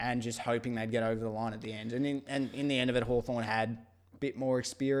 and just hoping they'd get over the line at the end. And in the end of it, Hawthorn had a bit more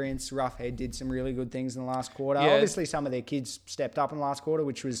experience. Roughhead did some really good things in the last quarter. Yeah. Obviously, some of their kids stepped up in the last quarter,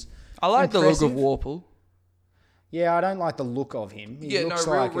 which was I like impressive. the look of Warple. Yeah, I don't like the look of him. He looks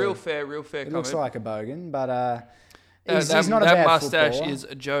like real a, fair He looks comment. like a bogan, but he's that not a that bad mustache footballer. is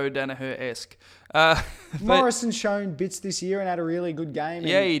Joe Danaher-esque. Morrison's shown bits this year and had a really good game.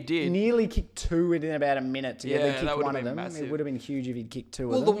 Yeah, and he did. Nearly kicked two in about a minute to Yeah, get that kick would've one of been them. massive. It would have been huge if he'd kicked two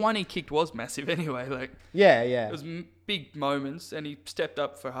Well, of the them. one he kicked was massive anyway. Like, Yeah. it was big moments, and he stepped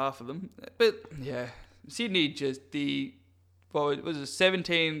up for half of them. But yeah, Sydney just it was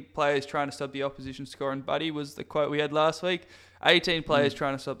 17 players trying to stop the opposition scoring. Buddy was the quote we had last week. 18 players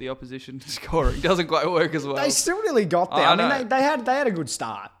trying to stop the opposition scoring. Doesn't quite work as well. They still really got there. I I mean, know. they had a good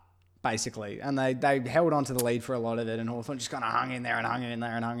start, basically, and they held on to the lead for a lot of it, and Hawthorn just kind of hung in there and hung in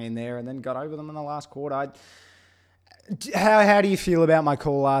there and hung in there, and then got over them in the last quarter. How do you feel about my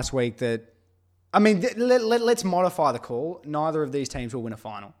call last week? That, I mean, let's modify the call. Neither of these teams will win a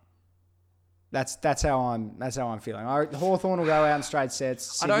final. That's how I'm feeling. Hawthorn will go out in straight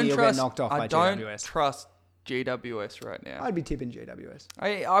sets. Sydney will get knocked off by I don't GWS. trust GWS right now. I'd be tipping GWS.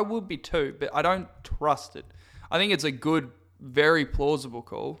 I would be too, but I don't trust it. I think it's a good, very plausible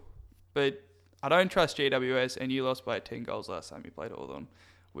call, but I don't trust GWS, and you lost by 10 goals last time you played Hawthorn,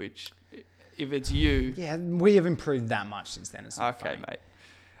 which, if it's you... Yeah, we have improved that much since then. It's not Okay, funny. mate.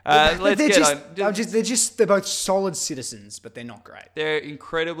 Let's they're get just, on. they're both solid citizens, but they're not great. They're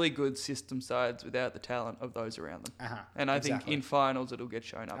incredibly good system sides without the talent of those around them. Uh-huh, And I think exactly. in finals it'll get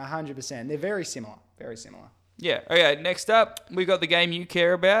shown up. 100%. They're very similar. Very similar. Yeah. Okay, next up, we've got the game you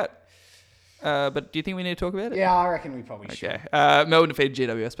care about. But do you think we need to talk about it? Yeah, I reckon we probably should. Okay. Melbourne defeated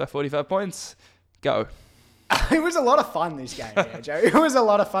GWS by 45 points. Go. It was a lot of fun, this game, yeah, Joe. It was a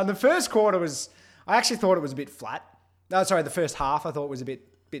lot of fun. The first quarter was... I actually thought it was a bit flat. No, sorry, the first half I thought was a bit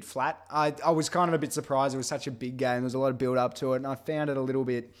flat. I was kind of a bit surprised. It was such a big game. There was a lot of build-up to it, and I found it a little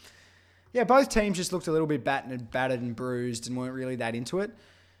bit... Yeah, both teams just looked a little bit battered and bruised and weren't really that into it.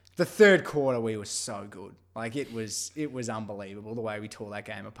 The third quarter, we were so good. Like, it was unbelievable the way we tore that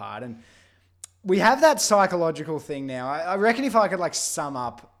game apart. And we have that psychological thing now. I reckon if I could, like, sum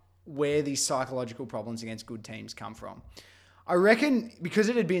up where these psychological problems against good teams come from, I reckon because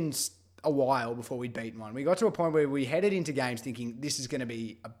it had been a while before we'd beaten one. We got to a point where we headed into games thinking this is going to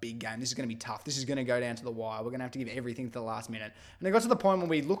be a big game. This is going to be tough. This is going to go down to the wire. We're going to have to give everything to the last minute. And it got to the point when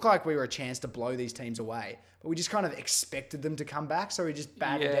we looked like we were a chance to blow these teams away, but we just kind of expected them to come back. So we just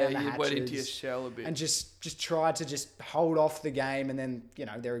batted down the hatches. Went into your shell a bit. And just tried to just hold off the game. And then,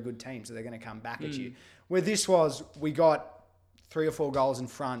 they're a good team, so they're going to come back at you. Where this was, we got 3 or 4 goals in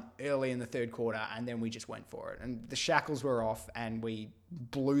front early in the third quarter, and then we just went for it. And the shackles were off, and we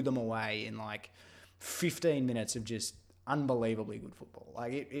blew them away in 15 minutes of just unbelievably good football.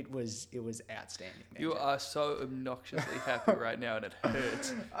 It was outstanding. Man. You are so obnoxiously happy right now, and it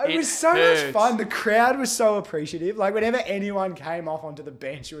hurts. It was so much fun. The crowd was so appreciative. Whenever anyone came off onto the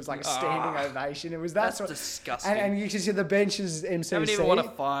bench, it was a standing ovation. It was That's disgusting. And you can see the bench's MCC. Haven't even won a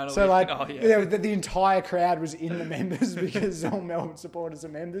final. So the entire crowd was in the members because all Melbourne supporters are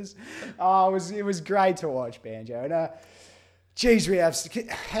members. It was great to watch, Banjo. And geez,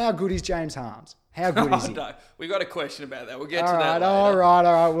 how good is James Harms? How good is he? No, we got a question about that. We'll get to that later. All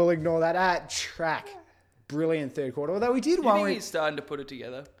right. We'll ignore that. Track. Brilliant third quarter. Although we did one. You think he's starting to put it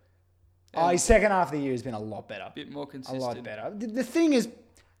together? His second half of the year has been a lot better. A bit more consistent. A lot better. The thing is,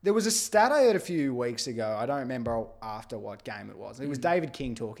 there was a stat I heard a few weeks ago. I don't remember after what game it was. It was David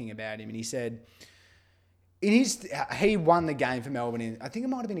King talking about him, and he said he won the game for Melbourne I think it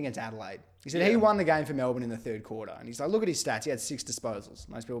might have been against Adelaide. He said he won the game for Melbourne in the third quarter. And he's like, look at his stats. He had 6 disposals.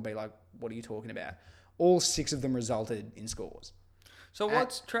 Most people would be like, what are you talking about? All 6 of them resulted in scores. So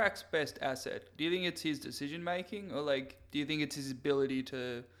what's Track's best asset? Do you think it's his decision-making? Or, do you think it's his ability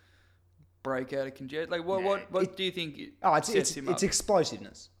to break out of congestion? What do you think sets him up? It's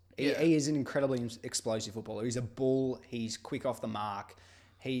explosiveness. He is an incredibly explosive footballer. He's a bull. He's quick off the mark.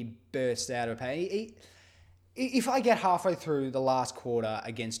 He bursts out of pain. If I get halfway through the last quarter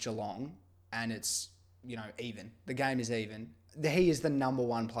against Geelong, and it's, even. The game is even. He is the number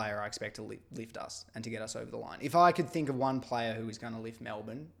one player I expect to lift us and to get us over the line. If I could think of one player who is going to lift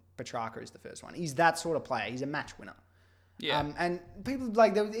Melbourne, Petrarca is the first one. He's that sort of player. He's a match winner. Yeah. And people,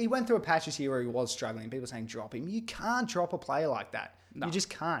 he went through a patch this year where he was struggling. People saying drop him. You can't drop a player like that. No. You just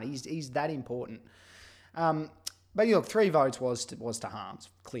can't. He's that important. But look, 3 votes was to Harms,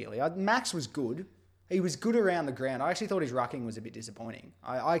 clearly. Max was good. He was good around the ground. I actually thought his rucking was a bit disappointing.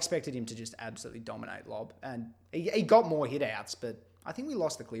 I expected him to just absolutely dominate lob. And he got more hit-outs, but I think we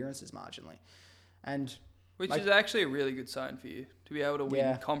lost the clearances marginally. Which is actually a really good sign for you, to be able to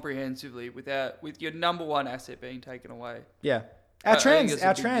win comprehensively with your number one asset being taken away. Yeah. Our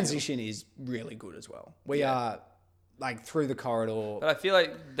transition is really good as well. We are through the corridor. But I feel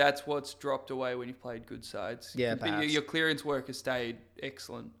like that's what's dropped away when you've played good sides. Yeah, perhaps. Your clearance work has stayed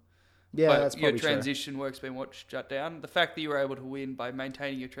excellent. Yeah, but that's probably your transition work's been shut down. The fact that you were able to win by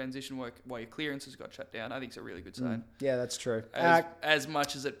maintaining your transition work while your clearances got shut down, I think is a really good sign. Yeah, that's true. As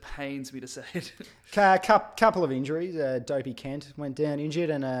much as it pains me to say it. Couple of injuries. Dopey Kent went down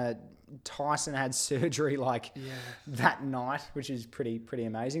injured, and Tyson had surgery that night, which is pretty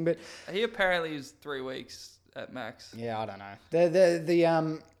amazing. But he apparently is 3 weeks at max. Yeah, I don't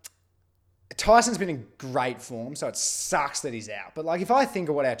know. Tyson's been in great form, so it sucks that he's out. But if I think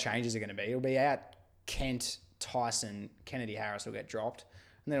of what our changes are going to be, it'll be out Kent, Tyson, Kennedy Harris will get dropped.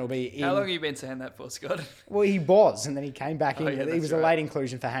 And then it'll be in... How long have you been saying that for, Scott? Well, he was, and then he came back in. Yeah, he was a late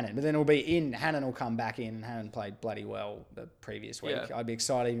inclusion for Hannon. But then it'll be in. Hannon will come back in, and Hannon played bloody well the previous week. Yeah. I'd be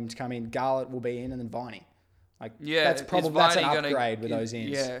excited for him to come in. Garlett will be in, and then Viney. That's an upgrade with those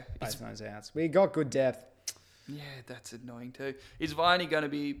ins. Yeah. Based on those outs. We got good depth. Yeah, that's annoying too. Is Viney going to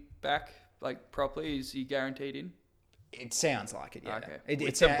be back properly? Is he guaranteed in? It sounds like it, yeah. Okay.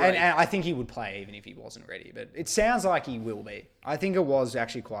 And I think he would play even if he wasn't ready. But it sounds like he will be. I think it was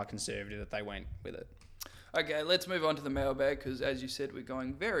actually quite conservative that they went with it. Okay, let's move on to the mailbag because, as you said, we're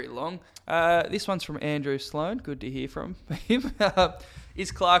going very long. This one's from Andrew Sloan. Good to hear from him.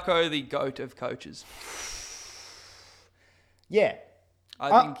 Is Clarko the GOAT of coaches? Yeah.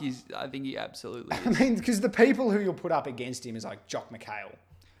 I think he absolutely is. I mean, because the people who you'll put up against him is Jock McHale.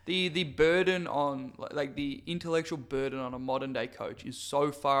 The burden on, the intellectual burden on a modern day coach is so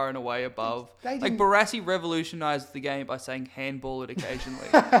far and away above. Barassi revolutionized the game by saying handball it occasionally.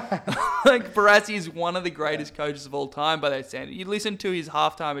 Barassi is one of the greatest coaches of all time by that standard. You listen to his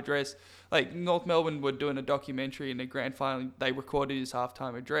halftime address. North Melbourne were doing a documentary in the grand final. They recorded his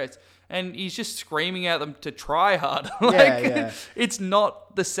halftime address, and he's just screaming at them to try hard. It's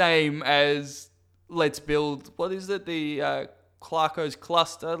not the same as let's build. What is it? The Clarko's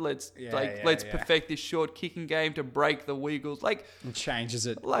cluster. Let's perfect this short kicking game to break the Wiggles. And changes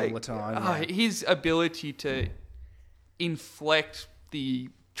it all the time. His ability to inflect the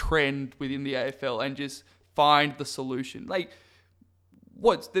trend within the AFL and just find the solution.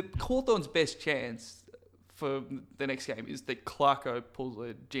 Hawthorn's best chance for the next game is that Clarko pulls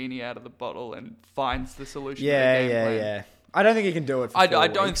a genie out of the bottle and finds the solution. to the game plan. I don't think he can do it for 4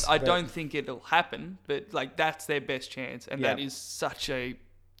 weeks. I don't think it'll happen, but like that's their best chance, and Yeah. that is such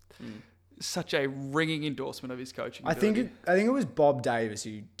a ringing endorsement of his coaching. I think ability. it was Bob Davis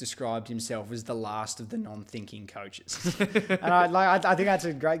who described himself as the last of the non-thinking coaches, and I think that's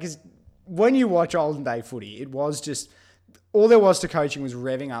a great, because when you watch olden day footy, it was just all there was to coaching was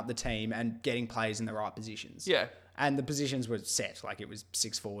revving up the team and getting players in the right positions. Yeah. And the positions were set, like it was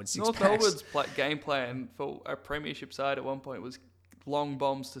 6 forwards, 6 North backs. Melbourne's game plan for a premiership side at one point was long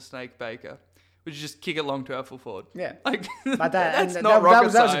bombs to Snake Baker, which is just kick it long to our full forward. Yeah. Like, But that's and not rocket that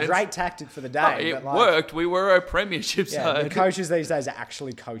was science. a great tactic for the Oh, day. it but like, worked. We were a premiership Yeah, side. the coaches these days are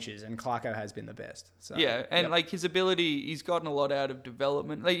actually coaches, and Clarko has been the best. So, Yeah, and yep. like his ability, he's gotten a lot out of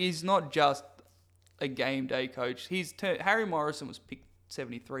development. Like he's not just a game day coach. Harry Morrison was picked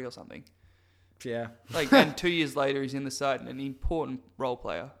 73 or something. Yeah. Like, and 2 years later, he's in the side and an important role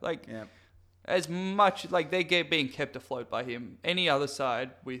player. Like, Yeah. as much like they're being kept afloat by him. Any other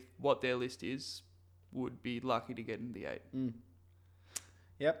side with what their list is would be lucky to get in the 8.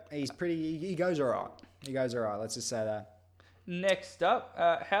 Yep, he goes all right. He goes all right, let's just say that. Next up,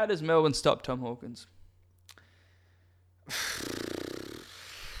 how does Melbourne stop Tom Hawkins?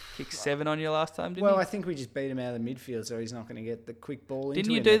 Kick 7 on you last time, didn't Well, you? I think we just beat him out of the midfield, so he's not going to get the quick ball into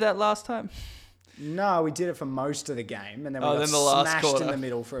Didn't you him. do that last time? No, we did it for most of the game, and then we got then the last smashed quarter. in the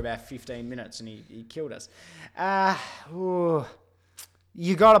middle for about 15 minutes, and he killed us.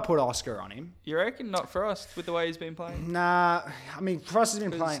 You got to put Oscar on him. You reckon? Not Frost with the way he's been playing? Nah, I mean, Frost has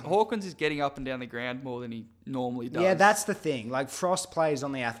been 'Cause playing. Hawkins is getting up and down the ground more than he normally does. Yeah, that's the thing. Like, Frost plays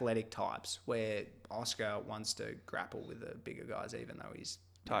on the athletic types, where Oscar wants to grapple with the bigger guys, even though he's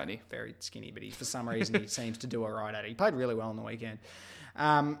Tiny. very skinny. But for some reason, he seems to do all right at it. He played really well on the weekend.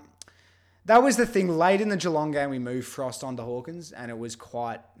 That was the thing. Late in the Geelong game, we moved Frost onto Hawkins, and it was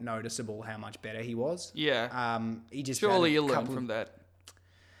quite noticeable how much better he was. Yeah. He just Surely had a you learn couple from that.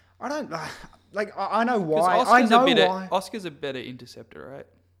 I don't like. I know 'Cause why. I know why. Oscar's a better interceptor, right?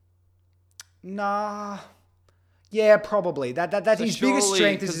 Nah. Yeah, probably. That's his biggest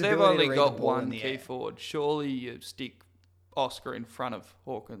strength is his they've ability only to read got the ball in one the key air. forward. Surely you stick Oscar in front of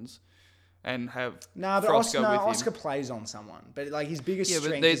Hawkins and have Nah, but Frost go with him. Oscar plays on someone. But like his biggest Yeah,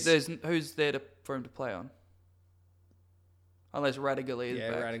 but strength there's who's there for him to play on? Unless Radigal is yeah,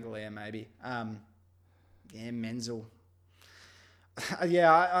 back. Radigalia maybe. Menzel.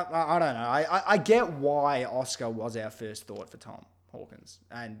 Yeah, I don't know. I get why Oscar was our first thought for Tom Hawkins,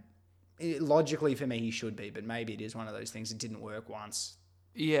 and logically for me he should be, but maybe it is one of those things that didn't work once.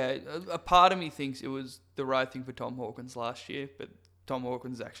 Yeah, a part of me thinks it was the right thing for Tom Hawkins last year, but Tom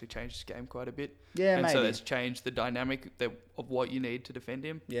Hawkins actually changed his game quite a bit. Yeah, and maybe. so that's changed the dynamic of what you need to defend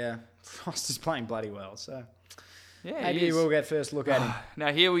him. Yeah, Frost is playing bloody well, so Yeah, maybe he is. we'll get first look at him.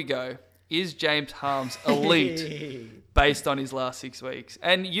 Now here we go. Is James Harms elite based on his last 6 weeks?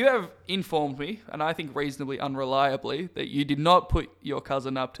 And you have informed me, and I think reasonably unreliably, that you did not put your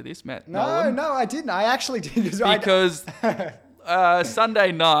cousin up to this, Matt Nolan. No, I didn't. I actually did. Because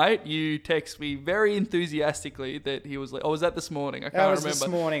Sunday night, you text me very enthusiastically that he was... Or was that this morning? I can't remember. That was this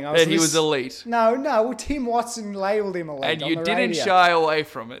morning. That he was elite. No. Well, Tim Watson labelled him elite And on you the didn't radio. shy away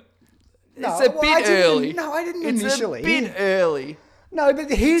from it. No, It's a well, bit early. No, I didn't It's initially. a bit early. No,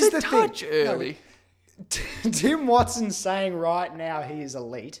 but here's It's a the thing. touch early. Tim Watson's saying right now he is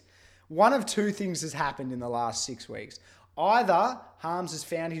elite. One of two things has happened in the last 6 weeks. Either Harms has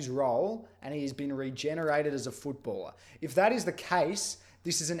found his role and he has been regenerated as a footballer. If that is the case,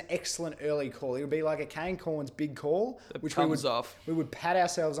 this is an excellent early call. It would be like a Kane Corns big call, which we would pat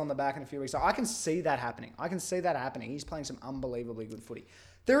ourselves on the back in a few weeks. So I can see that happening. He's playing some unbelievably good footy.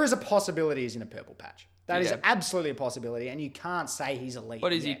 There is a possibility he's in a purple patch. That is absolutely a possibility, and you can't say he's elite.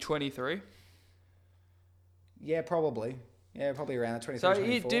 What is he, yet. 23? Yeah, probably. Yeah, probably around the 23, So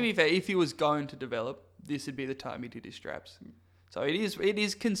 24. to be fair, if he was going to develop, this would be the time he did his straps. So it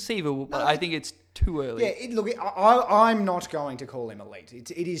is conceivable, but I think it's too early. Yeah, I'm not going to call him elite.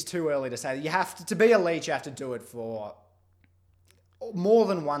 It is too early to say that. You have to be elite. You have to do it for more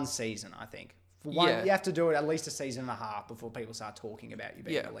than one season. I think. You have to do it at least a season and a half before people start talking about you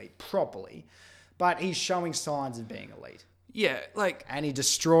being elite properly. But he's showing signs of being elite. Yeah, like And he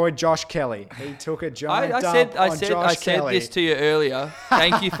destroyed Josh Kelly. He took a giant I dump on said Josh Kelly. this to you earlier.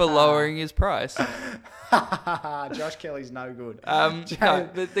 Thank you for lowering his price. Josh Kelly's no good. No,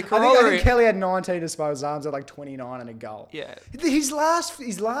 but the I corollary. think Kelly had 19 disposed arms at like 29 and a goal. Yeah. His last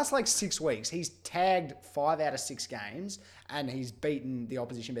like 6 weeks, he's tagged 5 out of 6 games and he's beaten the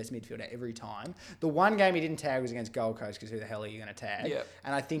opposition best midfielder every time. The one game he didn't tag was against Gold Coast because who the hell are you going to tag? Yeah.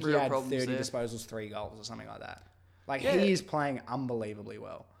 And I think Real he had problems 30 there. disposals, 3 goals or something like that. Like Yeah. he is playing unbelievably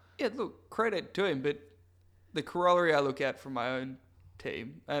well. Yeah, look, credit to him, but the corollary I look at from my own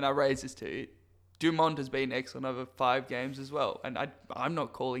team, and I raise this to you, Dumont has been excellent over 5 games as well, and I'm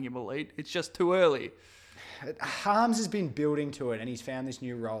not calling him elite. It's just too early. Harms has been building to it and he's found this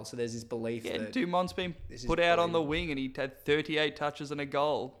new role. So there's this belief Yeah, that Dumont's been this is put out on the brilliant. wing, and he had 38 touches and a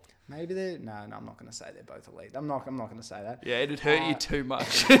goal. maybe they're... No, I'm not going to say they're both elite. I'm not going to say that. Yeah, it'd hurt you too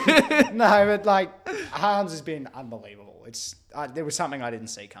much. No, but like Harms has been unbelievable. There was something I didn't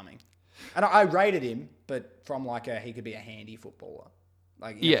see coming, and I rated him, but from like he could be a handy footballer,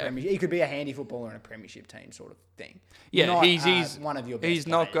 like in a Yeah. he could be a handy footballer in a premiership team sort of thing. Yeah, Not, he's one of your best He's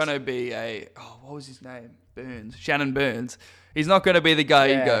not players. going to be what was his name? Shannon Burns. He's not going to be the guy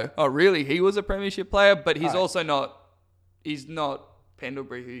you Yeah. go, oh really? He was a premiership player, but he's Oh. also not. He's not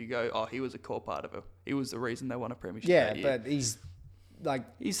Pendlebury, who you go, oh, he was a core part of it. He was the reason they won a premiership. Yeah, that year. but he's like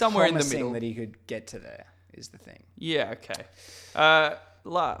He's somewhere in the promising middle. that he could get to there is the thing. Yeah, okay.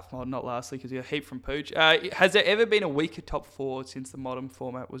 Not lastly, because you're a heap from Pooch. Has there ever been a weaker top 4 since the modern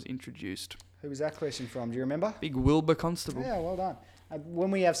format was introduced? Who was that question from? Do you remember? Big Wilbur Constable. Yeah, well done.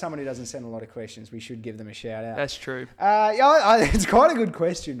 When we have someone who doesn't send a lot of questions, we should give them a shout out. That's true. It's quite a good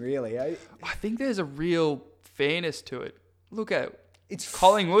question, really. I think there's a real fairness to it. Look at It's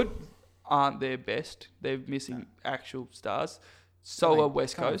Collingwood aren't their best. They're missing actual stars. So They are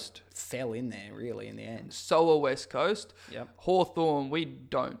West kind of Coast. fell in there, really, in the end. So are West Coast. Yep. Hawthorn, we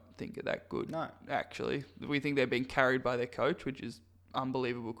don't think are that good. No. Actually. We think they're being carried by their coach, which is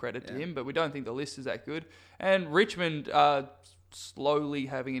unbelievable credit to him, but we don't think the list is that good. And Richmond are slowly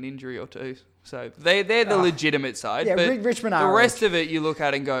having an injury or two. So they're the legitimate side. Yeah, but Richmond the are rest of it you look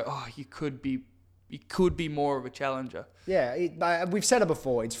at and go, oh, you could be more of a challenger. Yeah, we've said it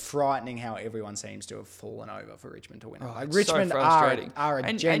before. It's frightening how everyone seems to have fallen over for Richmond to win. Oh, Like, it's so Richmond frustrating. are a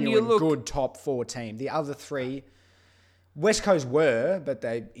And genuine you look- good top 4 team. The other 3, West Coast were, but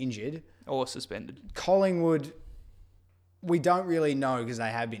they injured. Or suspended. Collingwood, we don't really know because they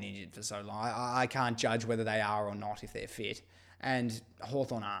have been injured for so long. I can't judge whether they are or not if they're fit. And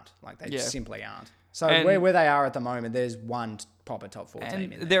Hawthorn aren't. Like, they Yeah. simply aren't. So And- where they are at the moment, there's one proper top 4 team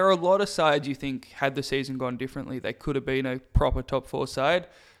in And there. there are a lot of sides you think, had the season gone differently, they could have been a proper top 4 side.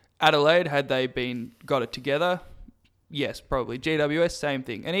 Adelaide, had they got it together, yes, probably. GWS, same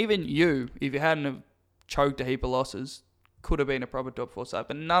thing. And even you, if you hadn't have choked a heap of losses, could have been a proper top 4 side.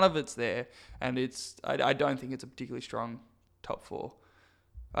 But none of it's there. And I don't think it's a particularly strong top 4.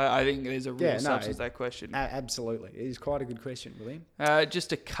 I think there's a real substance to that question. Absolutely. It is quite a good question, William.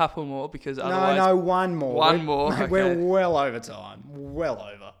 Just a couple more, because otherwise... No, one more. One more, We're okay. well over time. Well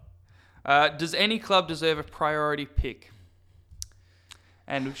over. Does any club deserve a priority pick?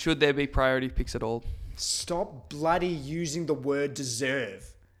 And should there be priority picks at all? Stop bloody using the word deserve.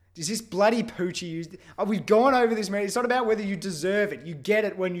 Is this bloody Poochie used? We've gone over this, man. It's not about whether you deserve it. You get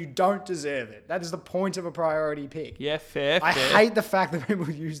it when you don't deserve it. That is the point of a priority pick. Yeah, fair. I hate the fact that people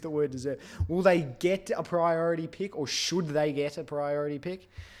use the word deserve. Will they get a priority pick, or should they get a priority pick?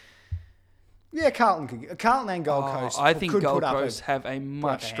 Yeah, Carlton and Gold Coast. I think could Gold put up Coast have a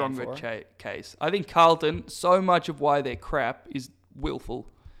much a hand stronger for case. I think Carlton, so much of why they're crap is willful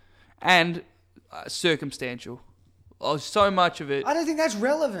and circumstantial. Oh, so much of it. I don't think that's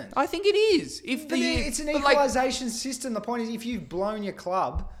relevant. I think it is. It's an but like- equalisation system. The point is, if you've blown your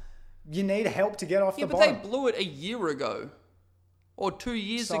club, you need help to get off Yeah, the but bottom. they blew it a year ago or 2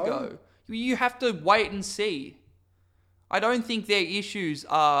 years So? ago. You have to wait and see. I don't think their issues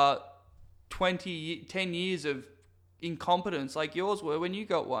are 10 years of incompetence like yours were when you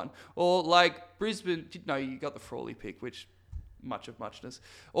got one. Or like Brisbane, no, you got the Frawley pick, which much of muchness.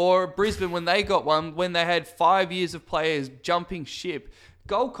 Or Brisbane when they got one, when they had 5 years of players jumping ship.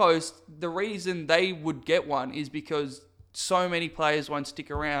 Gold Coast, the reason they would get one is because so many players won't stick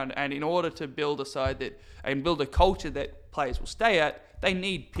around, and in order to build a side and build a culture that players will stay at, they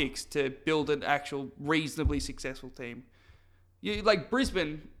need picks to build an actual reasonably successful team. Like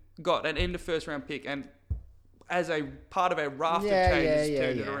Brisbane got an end of first round pick, and as a part of a raft of changes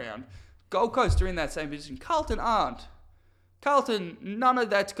turned it around. Gold Coast are in that same position. Carlton aren't. Carlton, none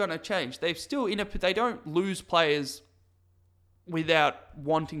of that's going to change. They're still they don't lose players without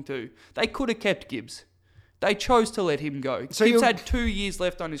wanting to. They could have kept Gibbs. They chose to let him go. So Gibbs you're- had 2 years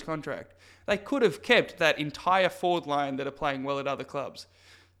left on his contract. They could have kept that entire forward line that are playing well at other clubs.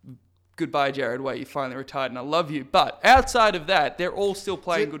 Goodbye, Jared Way. You finally retired, and I love you. But outside of that, they're all still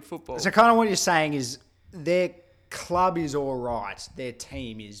playing good football. So kind of what you're saying is their club is all right. Their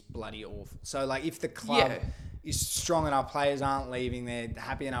team is bloody awful. So like if the club is strong enough, players aren't leaving, they're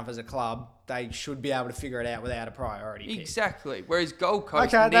happy enough as a club, they should be able to figure it out without a priority pick. Exactly. Whereas Gold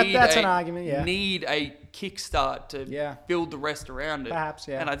Coast that's an argument, yeah. need a kickstart to build the rest around it. Perhaps,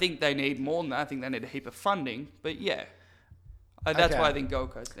 yeah. And I think they need more than that. I think they need a heap of funding. But yeah, that's why I think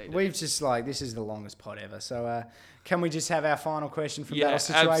Gold Coast need it. We've just this is the longest pod ever. So can we just have our final question from Yeah, Battle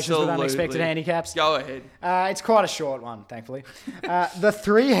Situations with Unexpected absolutely. Handicaps? Go ahead. It's quite a short one, thankfully. The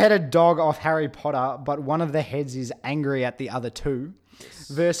three-headed dog off Harry Potter, but one of the heads is angry at the other two,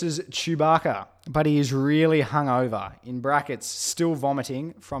 versus Chewbacca, but he is really hungover, in brackets, still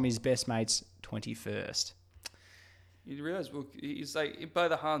vomiting from his best mate's 21st. You realise, he's like, by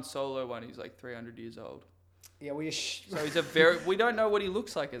the Han Solo one, he's like 300 years old. Yeah, So he's we don't know what he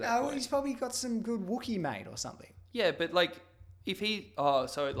looks like at that point. He's probably got some good Wookiee mate or something. Yeah, but like, if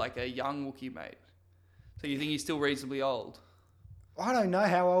so like a young Wookiee mate. So you think he's still reasonably old? I don't know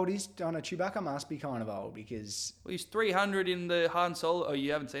how old he's. On a Chewbacca must be kind of old because... Well, he's 300 in the Han Solo. Oh,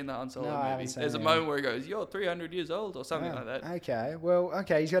 you haven't seen the Han Solo No, movie? I haven't seen There's a it. moment where he goes, "You're 300 years old," or something like that. Okay, well,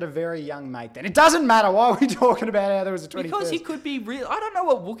 he's got a very young mate then. It doesn't matter. Why are we talking about how there was a 21st? Because he could be real. I don't know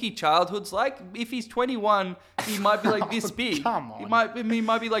what Wookiee childhood's like. If he's 21, he might be like this big. come on. He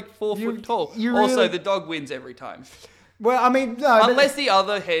might be like 4 foot tall. you Also, really- the dog wins every time. Well, I mean, no. Unless the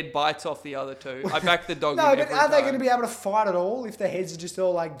other head bites off the other two. I back the dog No, win but every are they time. going to be able to fight at all if the heads are just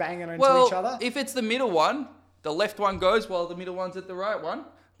all like banging into Well, each other? if it's the middle one, the left one goes while the middle one's at the right one.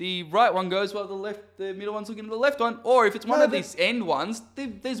 The right one goes while the middle one's looking at the left one. Or if it's one of these end ones,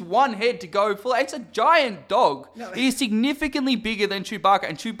 there's one head to go for. It's a giant dog. No. He is significantly bigger than Chewbacca,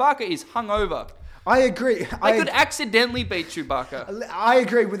 and Chewbacca is hungover. I agree. They could accidentally beat Chewbacca. I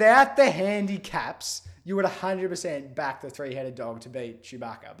agree. Without the handicaps, you would 100% back the three-headed dog to beat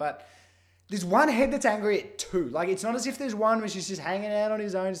Chewbacca. But there's one head that's angry at two. Like, it's not as if there's one which is just hanging out on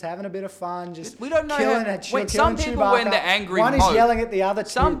his own, just having a bit of fun, just We don't know killing how- it. Wait, some killing people, when Chewbacca. they're angry, one mope. is yelling at the other two.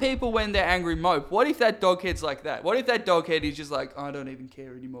 Some people, when they're angry, mope. What if that dog head's like that? What if that dog head is just like, I don't even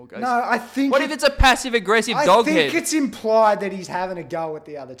care anymore, guys? No, I think... What if it's a passive-aggressive dog I think head? it's implied that he's having a go at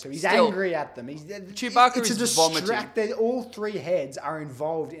the other two. He's Still, angry at them. Chewbacca it's is a vomiting. that all three heads are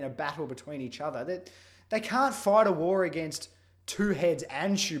involved in a battle between each other. They can't fight a war against two heads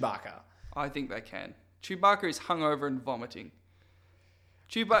and Chewbacca. I think they can. Chewbacca is hungover and vomiting.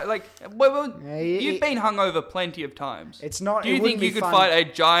 Chewbacca, you've been hungover plenty of times. It's not. Do you it wouldn't think you be could fun. fight a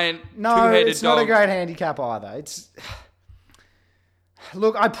giant No, two-headed it's dog? not a great handicap either. It's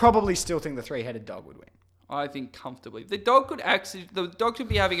look. I probably still think the three-headed dog would win. I think comfortably. The dog could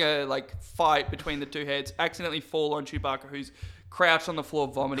be having a fight between the two heads, accidentally fall on Chewbacca, who's crouched on the floor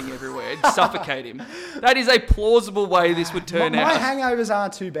vomiting everywhere, and suffocate him. That is a plausible way this would turn My out. hangovers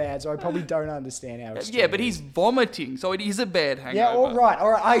aren't too bad, so I probably don't understand how. Yeah, but he's vomiting, so it is a bad hangover. Yeah, all right.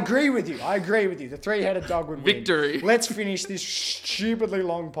 I agree with you. The three-headed dog would win. Victory. Let's finish this stupidly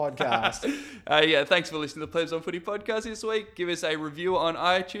long podcast. Thanks for listening to the Plebs on Footy podcast this week. Give us a review on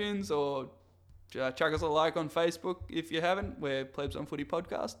iTunes or chuck us a like on Facebook if you haven't. We're Plebs on Footy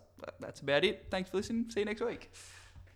podcast. That's about it. Thanks for listening. See you next week.